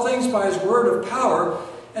governs all things by His word of power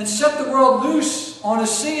and set the world loose on a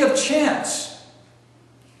sea of chance,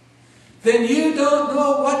 then you don't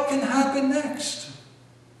know what can happen next.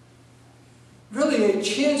 Really, a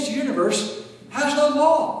chance universe has no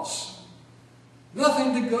laws,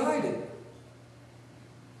 nothing to guide it.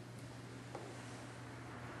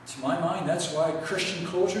 To my mind, that's why Christian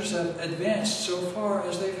cultures have advanced so far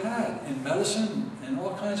as they've had in medicine and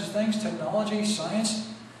all kinds of things, technology, science,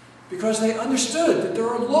 because they understood that there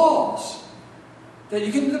are laws that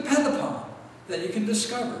you can depend upon, that you can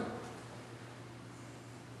discover.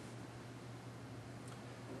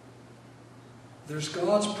 There's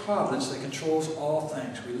God's providence that controls all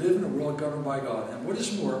things. We live in a world governed by God. And what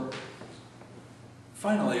is more,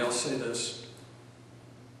 finally I'll say this,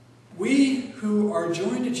 we who are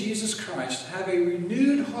joined to Jesus Christ have a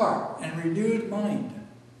renewed heart and renewed mind,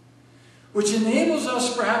 which enables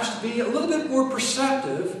us perhaps to be a little bit more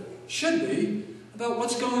perceptive, should be, about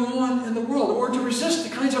what's going on in the world, or to resist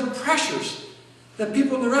the kinds of pressures that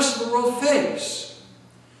people in the rest of the world face.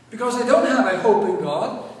 Because they don't have a hope in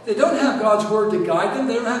God, they don't have God's word to guide them,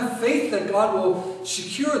 they don't have faith that God will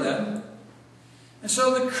secure them. And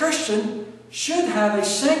so the Christian should have a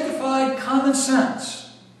sanctified common sense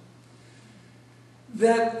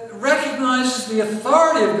that recognizes the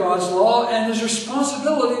authority of God's law and his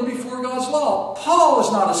responsibility before God's law. Paul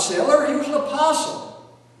was not a sailor, he was an apostle.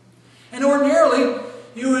 And ordinarily,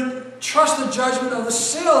 you would trust the judgment of the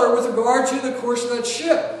sailor with regard to the course of that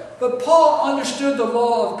ship. But Paul understood the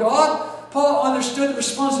law of God. Paul understood the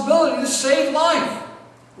responsibility to save life.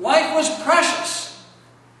 Life was precious.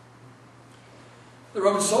 The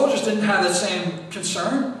Roman soldiers didn't have that same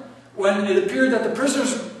concern. When it appeared that the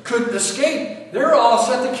prisoners couldn't escape, they were all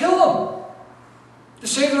set to kill them, to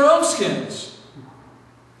save their own skins.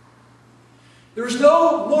 There was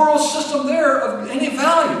no moral system there of any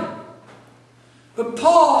value. But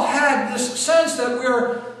Paul had this sense that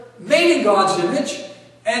we're made in God's image,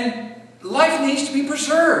 and life needs to be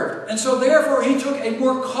preserved. And so therefore he took a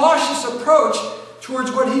more cautious approach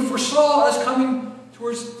towards what he foresaw as coming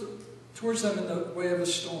towards them in the way of a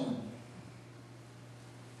storm.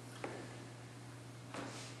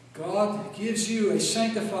 God gives you a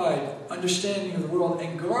sanctified understanding of the world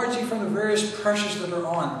and guards you from the various pressures that are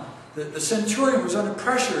on. The centurion was under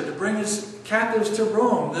pressure to bring his captives to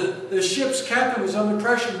Rome. The ship's captain was under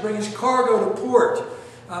pressure to bring his cargo to port.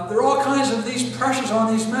 There are all kinds of these pressures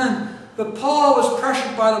on these men. But Paul was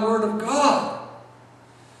pressured by the Word of God.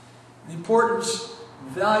 The importance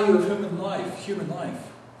and value of human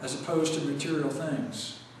life, as opposed to material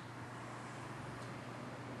things.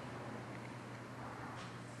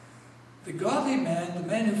 The godly man, the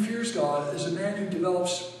man who fears God, is a man who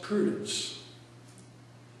develops prudence,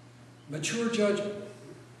 mature judgment.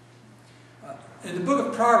 In the book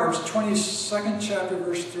of Proverbs, 22nd chapter,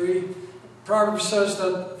 verse 3, Proverbs says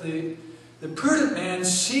that the prudent man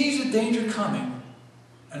sees a danger coming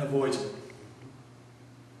and avoids it.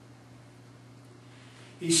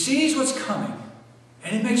 He sees what's coming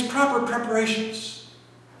and he makes proper preparations.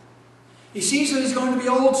 He sees that he's going to be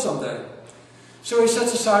old someday, so he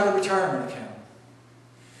sets aside a retirement account.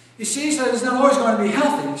 He sees that he's not always going to be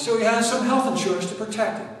healthy, so he has some health insurance to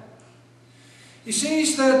protect him. He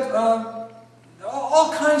sees that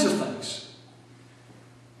all kinds of things.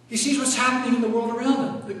 He sees what's happening in the world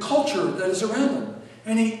around him, the culture that is around him,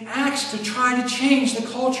 and he acts to try to change the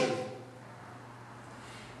culture.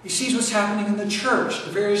 He sees what's happening in the church,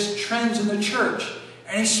 the various trends in the church,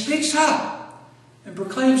 and he speaks up and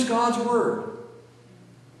proclaims God's word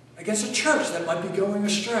against a church that might be going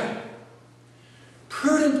astray.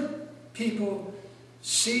 Prudent people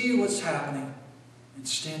see what's happening and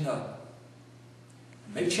stand up.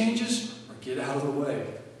 Make changes or get out of the way.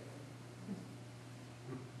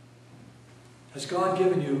 Has God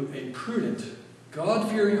given you a prudent,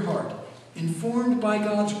 God-fearing heart, informed by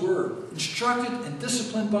God's word, instructed and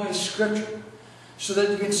disciplined by Scripture, so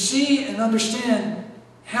that you can see and understand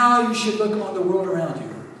how you should look on the world around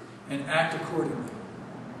you and act accordingly.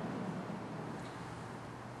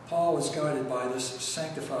 Paul was guided by this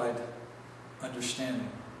sanctified understanding.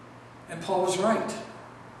 And Paul was right.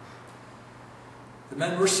 The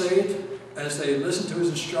men were saved as they listened to his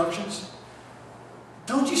instructions.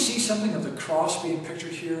 Don't you see something of the cross being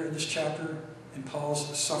pictured here in this chapter in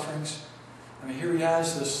Paul's sufferings? I mean, here he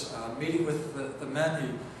has this meeting with the men. He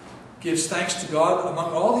gives thanks to God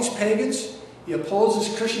among all these pagans. He upholds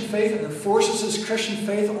his Christian faith and enforces his Christian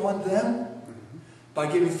faith on them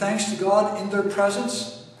by giving thanks to God in their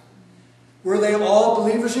presence. Were they all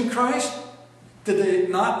believers in Christ? Did they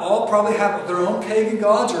not all probably have their own pagan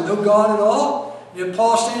gods or no God at all? Yet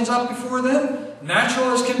Paul stands up before them,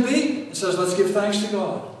 natural as can be, and says, let's give thanks to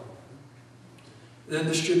God. Then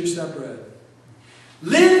distributes that bread.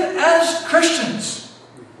 Live as Christians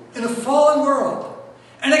in a fallen world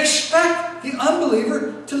and expect the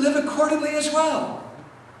unbeliever to live accordingly as well.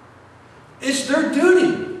 It's their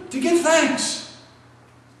duty to give thanks.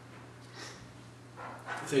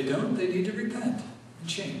 If they don't, they need to repent and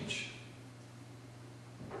change.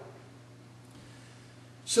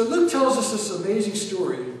 So Luke tells us this amazing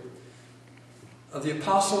story of the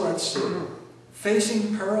apostle at sea,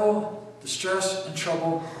 facing peril, distress, and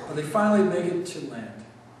trouble, but they finally make it to land.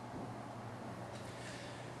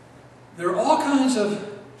 There are all kinds of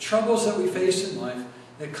troubles that we face in life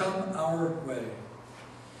that come our way.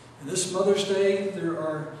 In this Mother's Day, there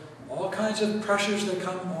are all kinds of pressures that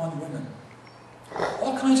come on women.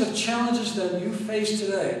 All kinds of challenges that you face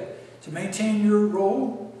today to maintain your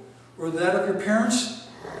role or that of your parents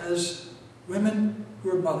as women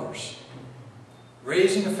who are mothers.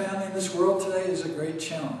 Raising a family in this world today is a great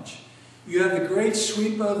challenge. You have the great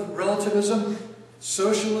sweep of relativism,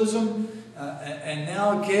 socialism, and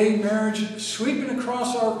now gay marriage sweeping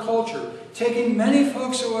across our culture, taking many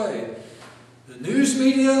folks away. The news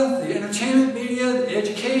media, the entertainment media, the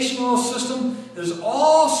educational system is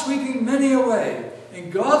all sweeping many away.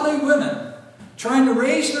 And godly women trying to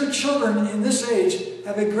raise their children in this age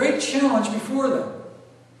have a great challenge before them.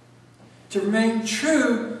 To remain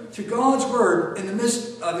true to God's Word in the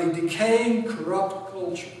midst of a decaying, corrupt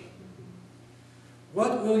culture.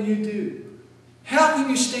 What will you do? How can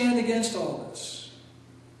you stand against all this?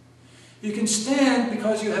 You can stand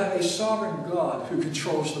because you have a sovereign God who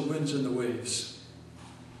controls the winds and the waves.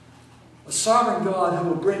 A sovereign God who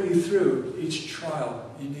will bring you through each trial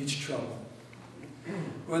and each trouble.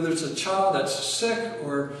 Whether it's a child that's sick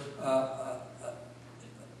or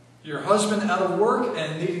your husband out of work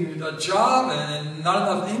and needing a job and not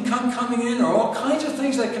enough income coming in, or all kinds of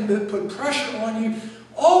things that can put pressure on you,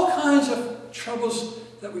 all kinds of troubles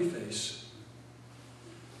that we face.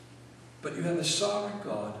 But you have a sovereign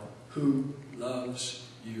God who loves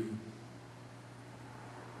you.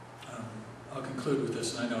 I'll conclude with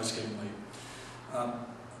this, and I know it's getting late.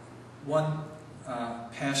 One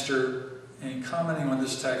pastor, in commenting on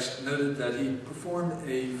this text, noted that he performed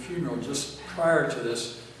a funeral just prior to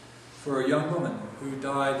this for a young woman who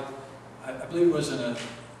died, I believe it was in a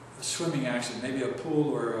swimming accident, maybe a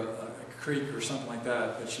pool or a creek or something like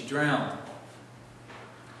that, but she drowned.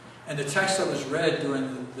 And the text that was read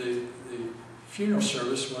during the funeral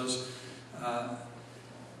service was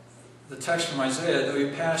the text from Isaiah, though you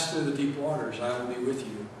pass through the deep waters, I will be with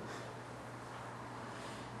you.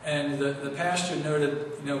 And the pastor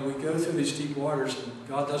noted, we go through these deep waters, and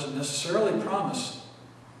God doesn't necessarily promise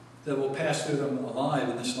that we'll pass through them alive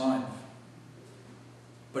in this life.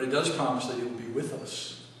 But He does promise that He will be with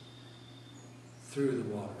us through the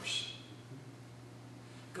waters.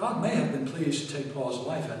 God may have been pleased to take Paul's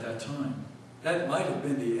life at that time. That might have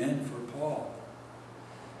been the end for Paul.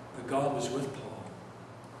 But God was with Paul.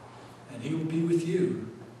 And He will be with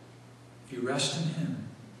you if you rest in Him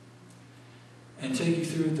and take you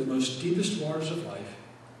through the most deepest waters of life,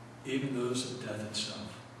 even those of death itself.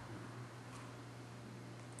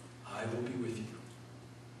 I will be with you.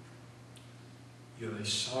 You have a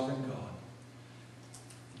sovereign God.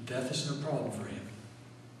 Death is no problem for Him.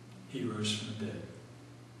 He rose from the dead.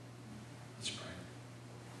 Let's pray.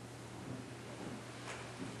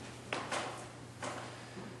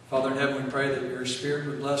 Father in heaven, we pray that your Spirit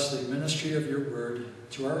would bless the ministry of your word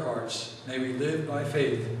to our hearts. May we live by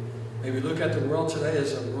faith. May we look at the world today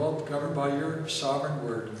as a world governed by your sovereign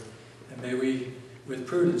word. And may we, with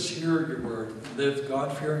prudence, hear your word and live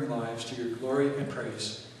God-fearing lives to your glory and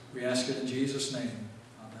praise. We ask it in Jesus' name.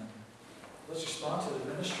 Amen. Let's respond to the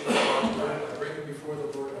ministry of God's word by bringing before the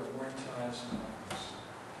Lord our morning tithes and offerings.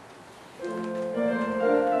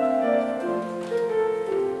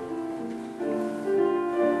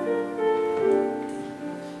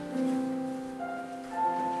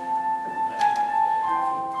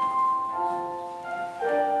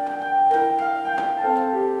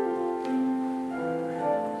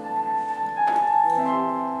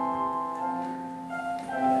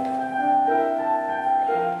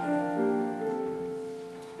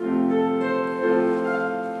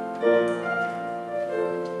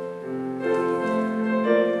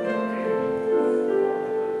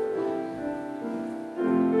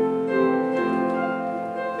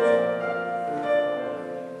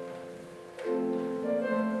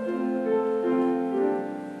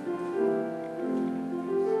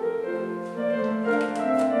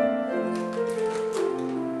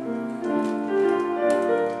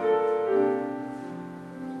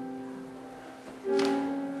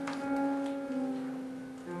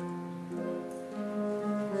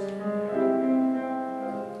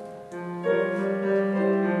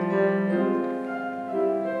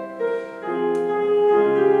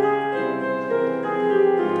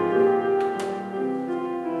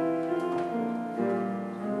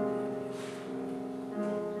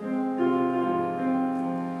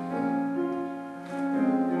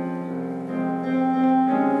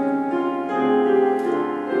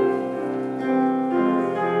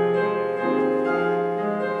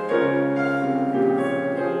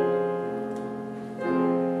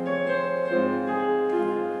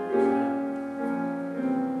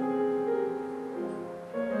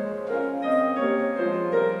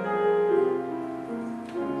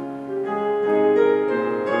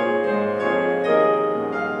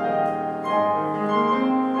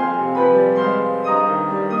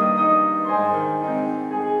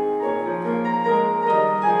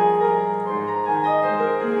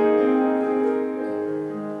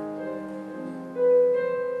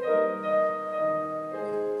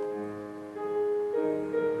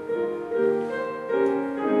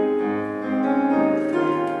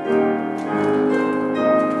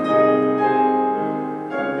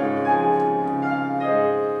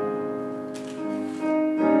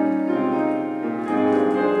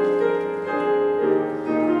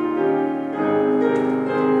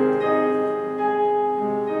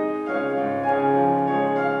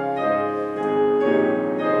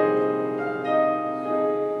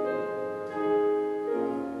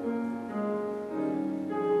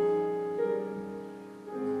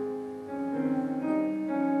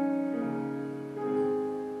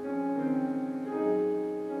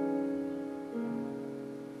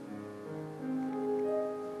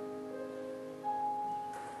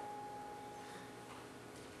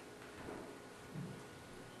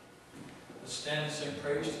 Let's stand and sing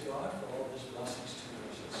praise to God for all of his blessings to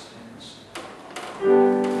us. Let's stand and sing.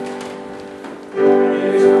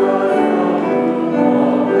 Praise God from whom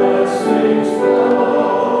all blessings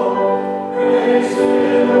flow. Praise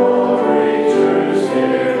Him, all creatures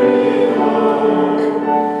here below.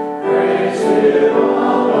 Praise Him,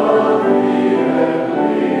 all of the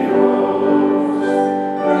heavenly hosts.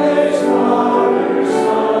 Praise Father,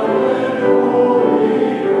 Son, and Holy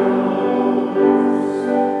Ghost.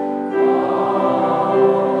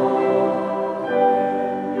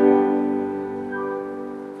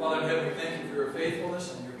 Father in heaven, we thank you for your faithfulness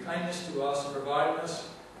and your kindness to us and providing us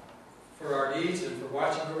for our needs and for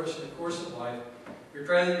watching over us in the course of life. We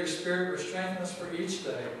pray that your Spirit will strengthen us for each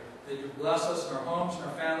day, that you bless us in our homes, in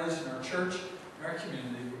our families, in our church, in our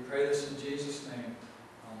community. We pray this in Jesus' name.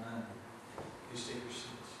 Amen. Please take your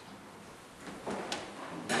seats.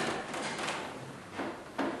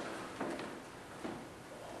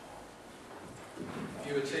 If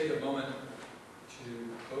you would take a moment to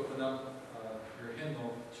open up your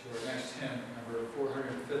hymnal to our next hymn, number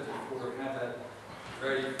 454. Have that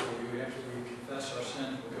ready for you. After we confess our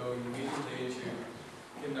sins, we'll go immediately to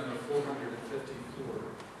hymn number 454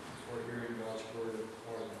 before hearing God's word of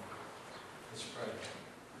pardon. Let's pray.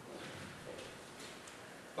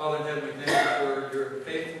 Father in heaven, we thank you for your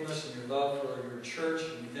faithfulness and your love for your church,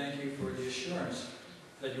 and we thank you for the assurance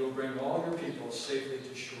that you will bring all your people safely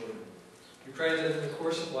to shore. We pray that in the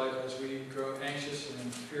course of life, as we grow anxious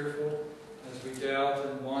and fearful, as we doubt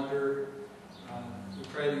and wander, we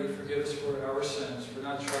pray that you would forgive us for our sins, for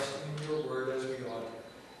not trusting in your word as we ought.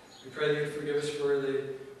 We pray that you would forgive us for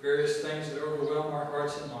the various things that overwhelm our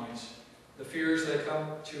hearts and minds, the fears that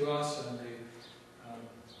come to us and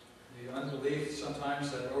the unbelief sometimes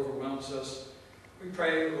that overwhelms us. We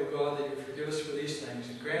pray, O God, that you would forgive us for these things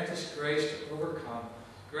and grant us grace to overcome,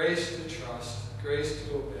 grace to trust, grace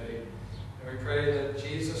to obey. And we pray that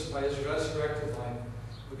Jesus, by his resurrected life,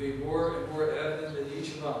 would be more and more evident in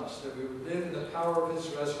each of us, that we would live in the power of his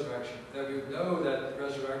resurrection, that we would know that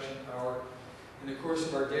resurrection power in the course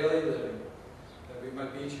of our daily living, that we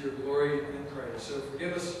might be to your glory and praise. So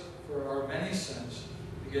forgive us for our many sins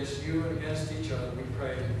against you and against each other, we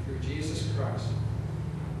pray, through Jesus Christ.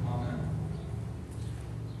 Amen.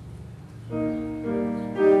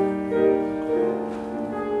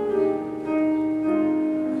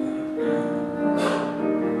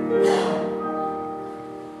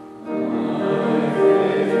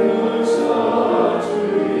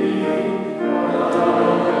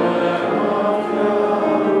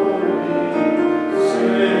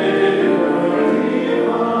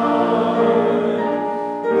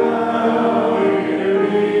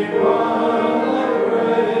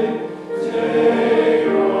 Take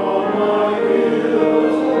all my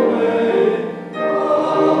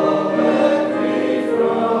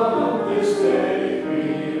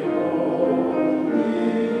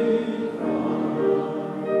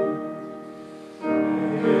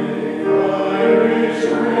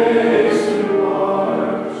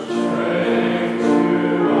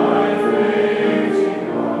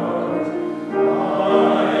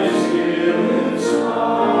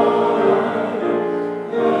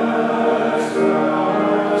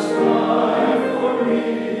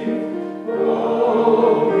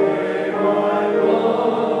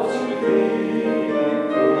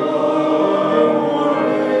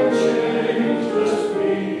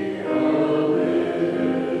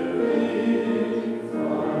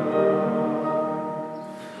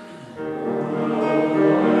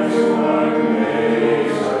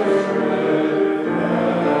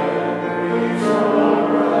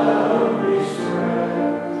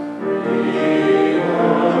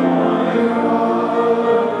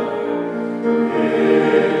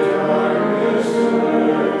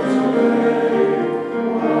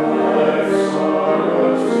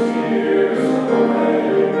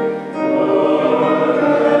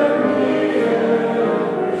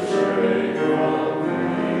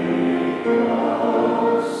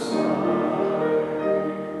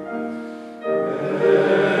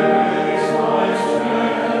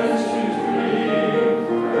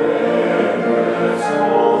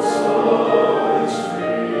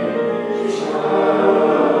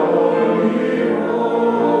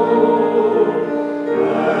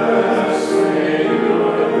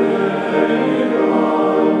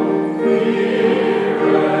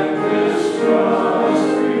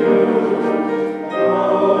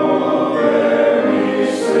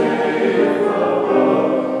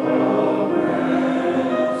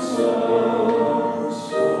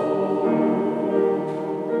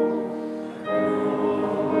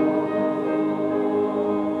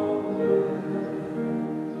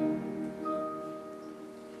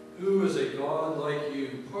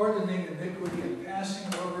iniquity and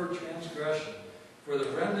passing over transgression for the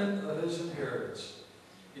remnant of his inheritance.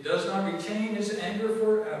 He does not retain his anger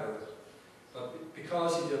forever, but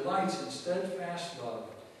because he delights in steadfast love,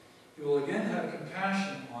 he will again have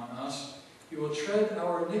compassion on us. He will tread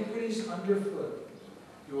our iniquities underfoot.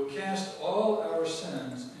 He will cast all our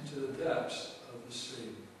sins into the depths of the sea.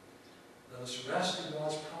 Let us rest in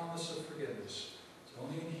God's promise of forgiveness. It's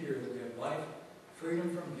only in here that we have life,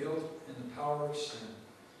 freedom from guilt, and the power of sin.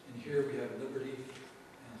 In here we have liberty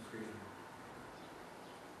and freedom.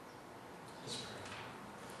 Let's pray.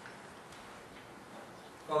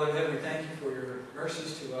 Father in heaven, we thank you for your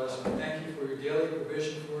mercies to us, and we thank you for your daily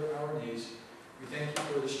provision for our needs. We thank you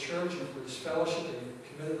for this church and for this fellowship that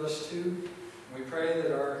you've committed us to. And we pray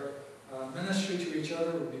that our ministry to each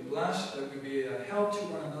other would be blessed, that we be a help to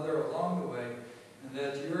one another along the way, and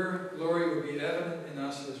that your glory would be evident in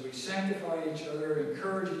us as we sanctify each other,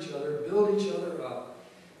 encourage each other, build each other up.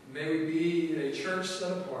 May we be a church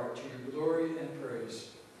set apart to your glory and praise.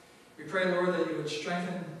 We pray, Lord, that you would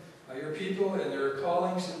strengthen your people and their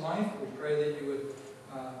callings in life. We pray that you would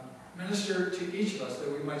minister to each of us,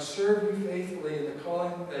 that we might serve you faithfully in the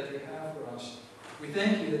calling that you have for us. We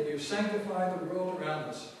thank you that you've sanctified the world around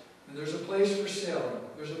us. And there's a place for sailing.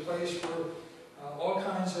 There's a place for all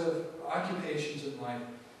kinds of occupations in life.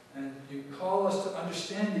 And you call us to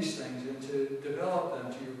understand these things and to develop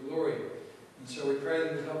them to your glory. And so we pray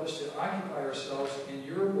that you help us to occupy ourselves in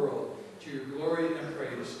your world to your glory and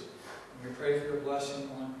praise. And we pray for your blessing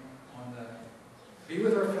on that. Be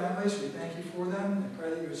with our families. We thank you for them and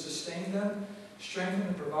pray that you would sustain them, strengthen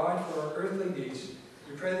and provide for our earthly needs.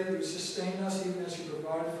 We pray that you would sustain us even as you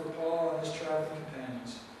provided for Paul and his traveling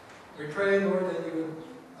companions. We pray, Lord, that you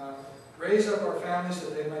would raise up our families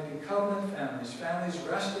that they might be covenant families, families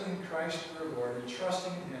resting in Christ our Lord and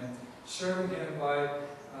trusting in him, serving him by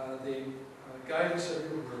the guidance of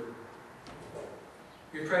your word.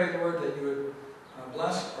 We pray, Lord, that you would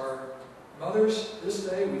bless our mothers this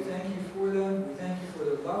day. We thank you for them. We thank you for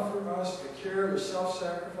their love for us, the care, the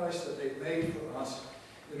self-sacrifice that they've made for us,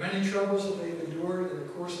 the many troubles that they've endured in the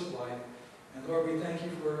course of life. And Lord, we thank you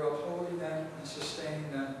for upholding them and sustaining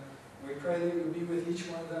them. And we pray that you would be with each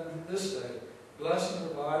one of them this day. Bless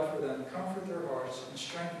and provide for them, comfort their hearts, and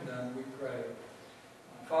strengthen them, we pray.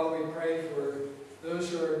 Father, we pray for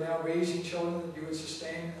those who are now raising children, that you would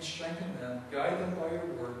sustain and strengthen them, guide them by your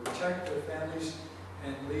word, protect their families,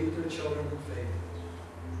 and lead their children in faith.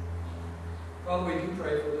 Father, we do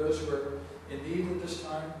pray for those who are in need at this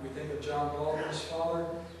time. We think of John Baldwin's father,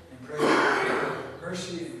 and pray that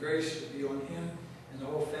mercy and grace would be on him and the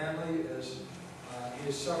whole family as he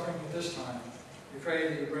is suffering at this time. We pray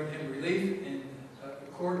that you bring him relief in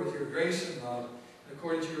accord with your grace and love,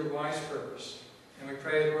 according to your wise purpose. And we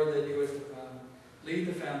pray, Lord, that you would lead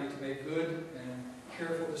the family to make good and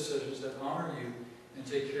careful decisions that honor you and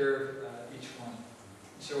take care of each one.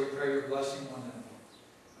 And so we pray your blessing on them.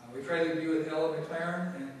 We pray that you be with Ella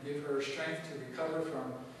MacLaren and give her strength to recover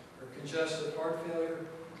from her congestive heart failure.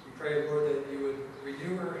 We pray, Lord, that you would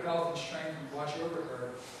renew her health and strength and watch over her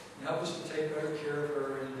and help us to take better care of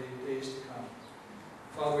her in the days to come.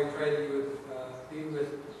 Father, we pray that you would be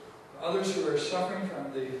with others who are suffering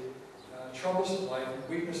from the troubles of life and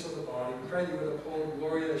weakness of the body. We pray that you would uphold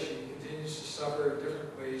Gloria as she continues to suffer in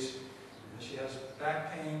different ways. She has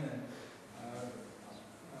back pain and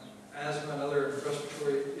asthma and other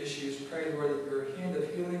respiratory issues. Pray, Lord, that your hand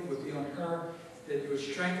of healing would be on her, that you would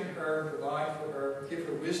strengthen her, provide for her, give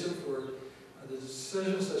her wisdom for the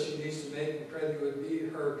decisions that she needs to make. We pray that you would be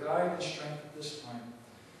her guide and strength at this time.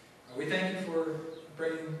 We thank you for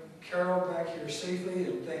bringing Carol back here safely,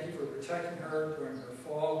 and thank you for protecting her during her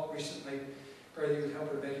fall recently. Pray that you would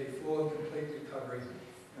help her make a full and complete recovery.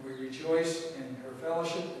 And we rejoice in her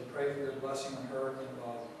fellowship and pray for your blessing on her and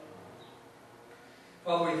Bob.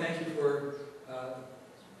 Father, we thank you for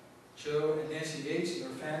Joe and Nancy Yates and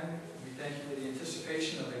their family. We thank you for the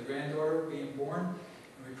anticipation of a granddaughter being born.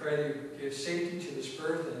 And we pray that you give safety to this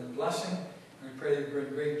birth and blessing. And we pray that you bring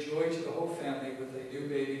great joy to the whole family with a new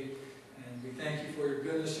baby. And we thank you for your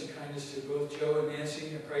goodness and kindness to both Joe and Nancy.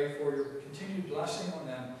 And pray for your continued blessing on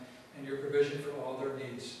them and your provision for all their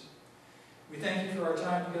needs. We thank you for our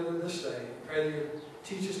time together this day. We pray that you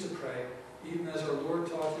teach us to pray, even as our Lord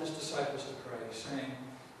taught his disciples to pray, saying,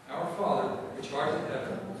 Our Father, which art in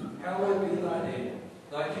heaven, hallowed be thy name.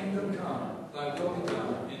 Thy kingdom come, thy will be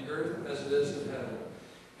done, in earth as it is in heaven.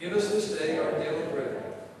 Give us this day our daily bread,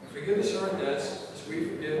 and forgive us our debts as we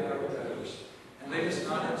forgive our debtors. And lead us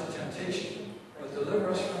not into temptation, but deliver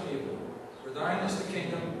us from evil. For thine is the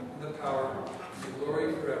kingdom, and the power, and the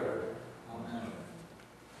glory forever. Amen.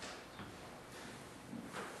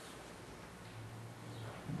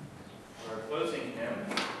 Our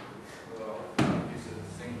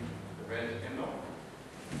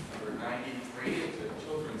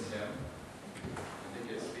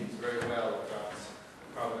very well of God's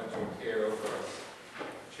providential care over us.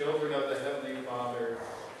 Children of the Heavenly Father,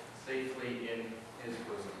 safely in His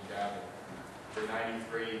bosom gathered. For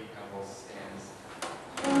 93, and we'll stand.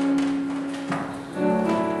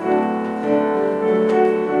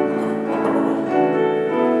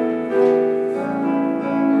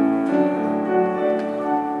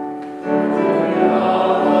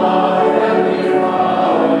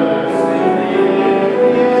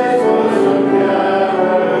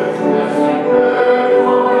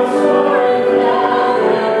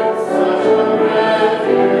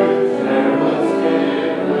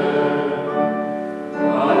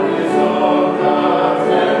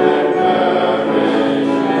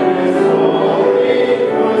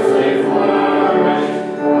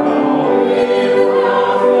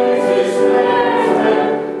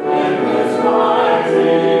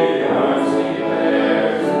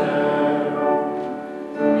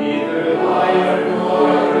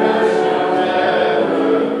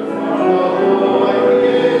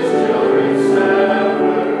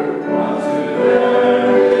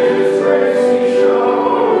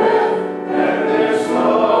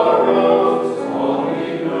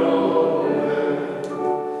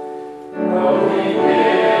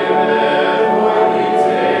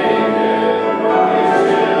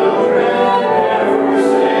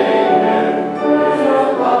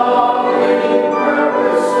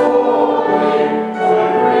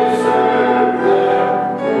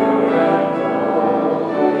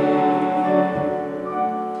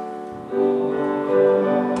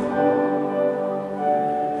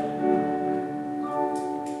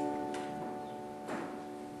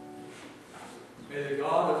 May the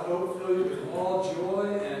God of hope fill you with all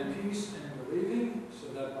joy and peace in believing,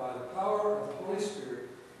 so that by the power of the Holy Spirit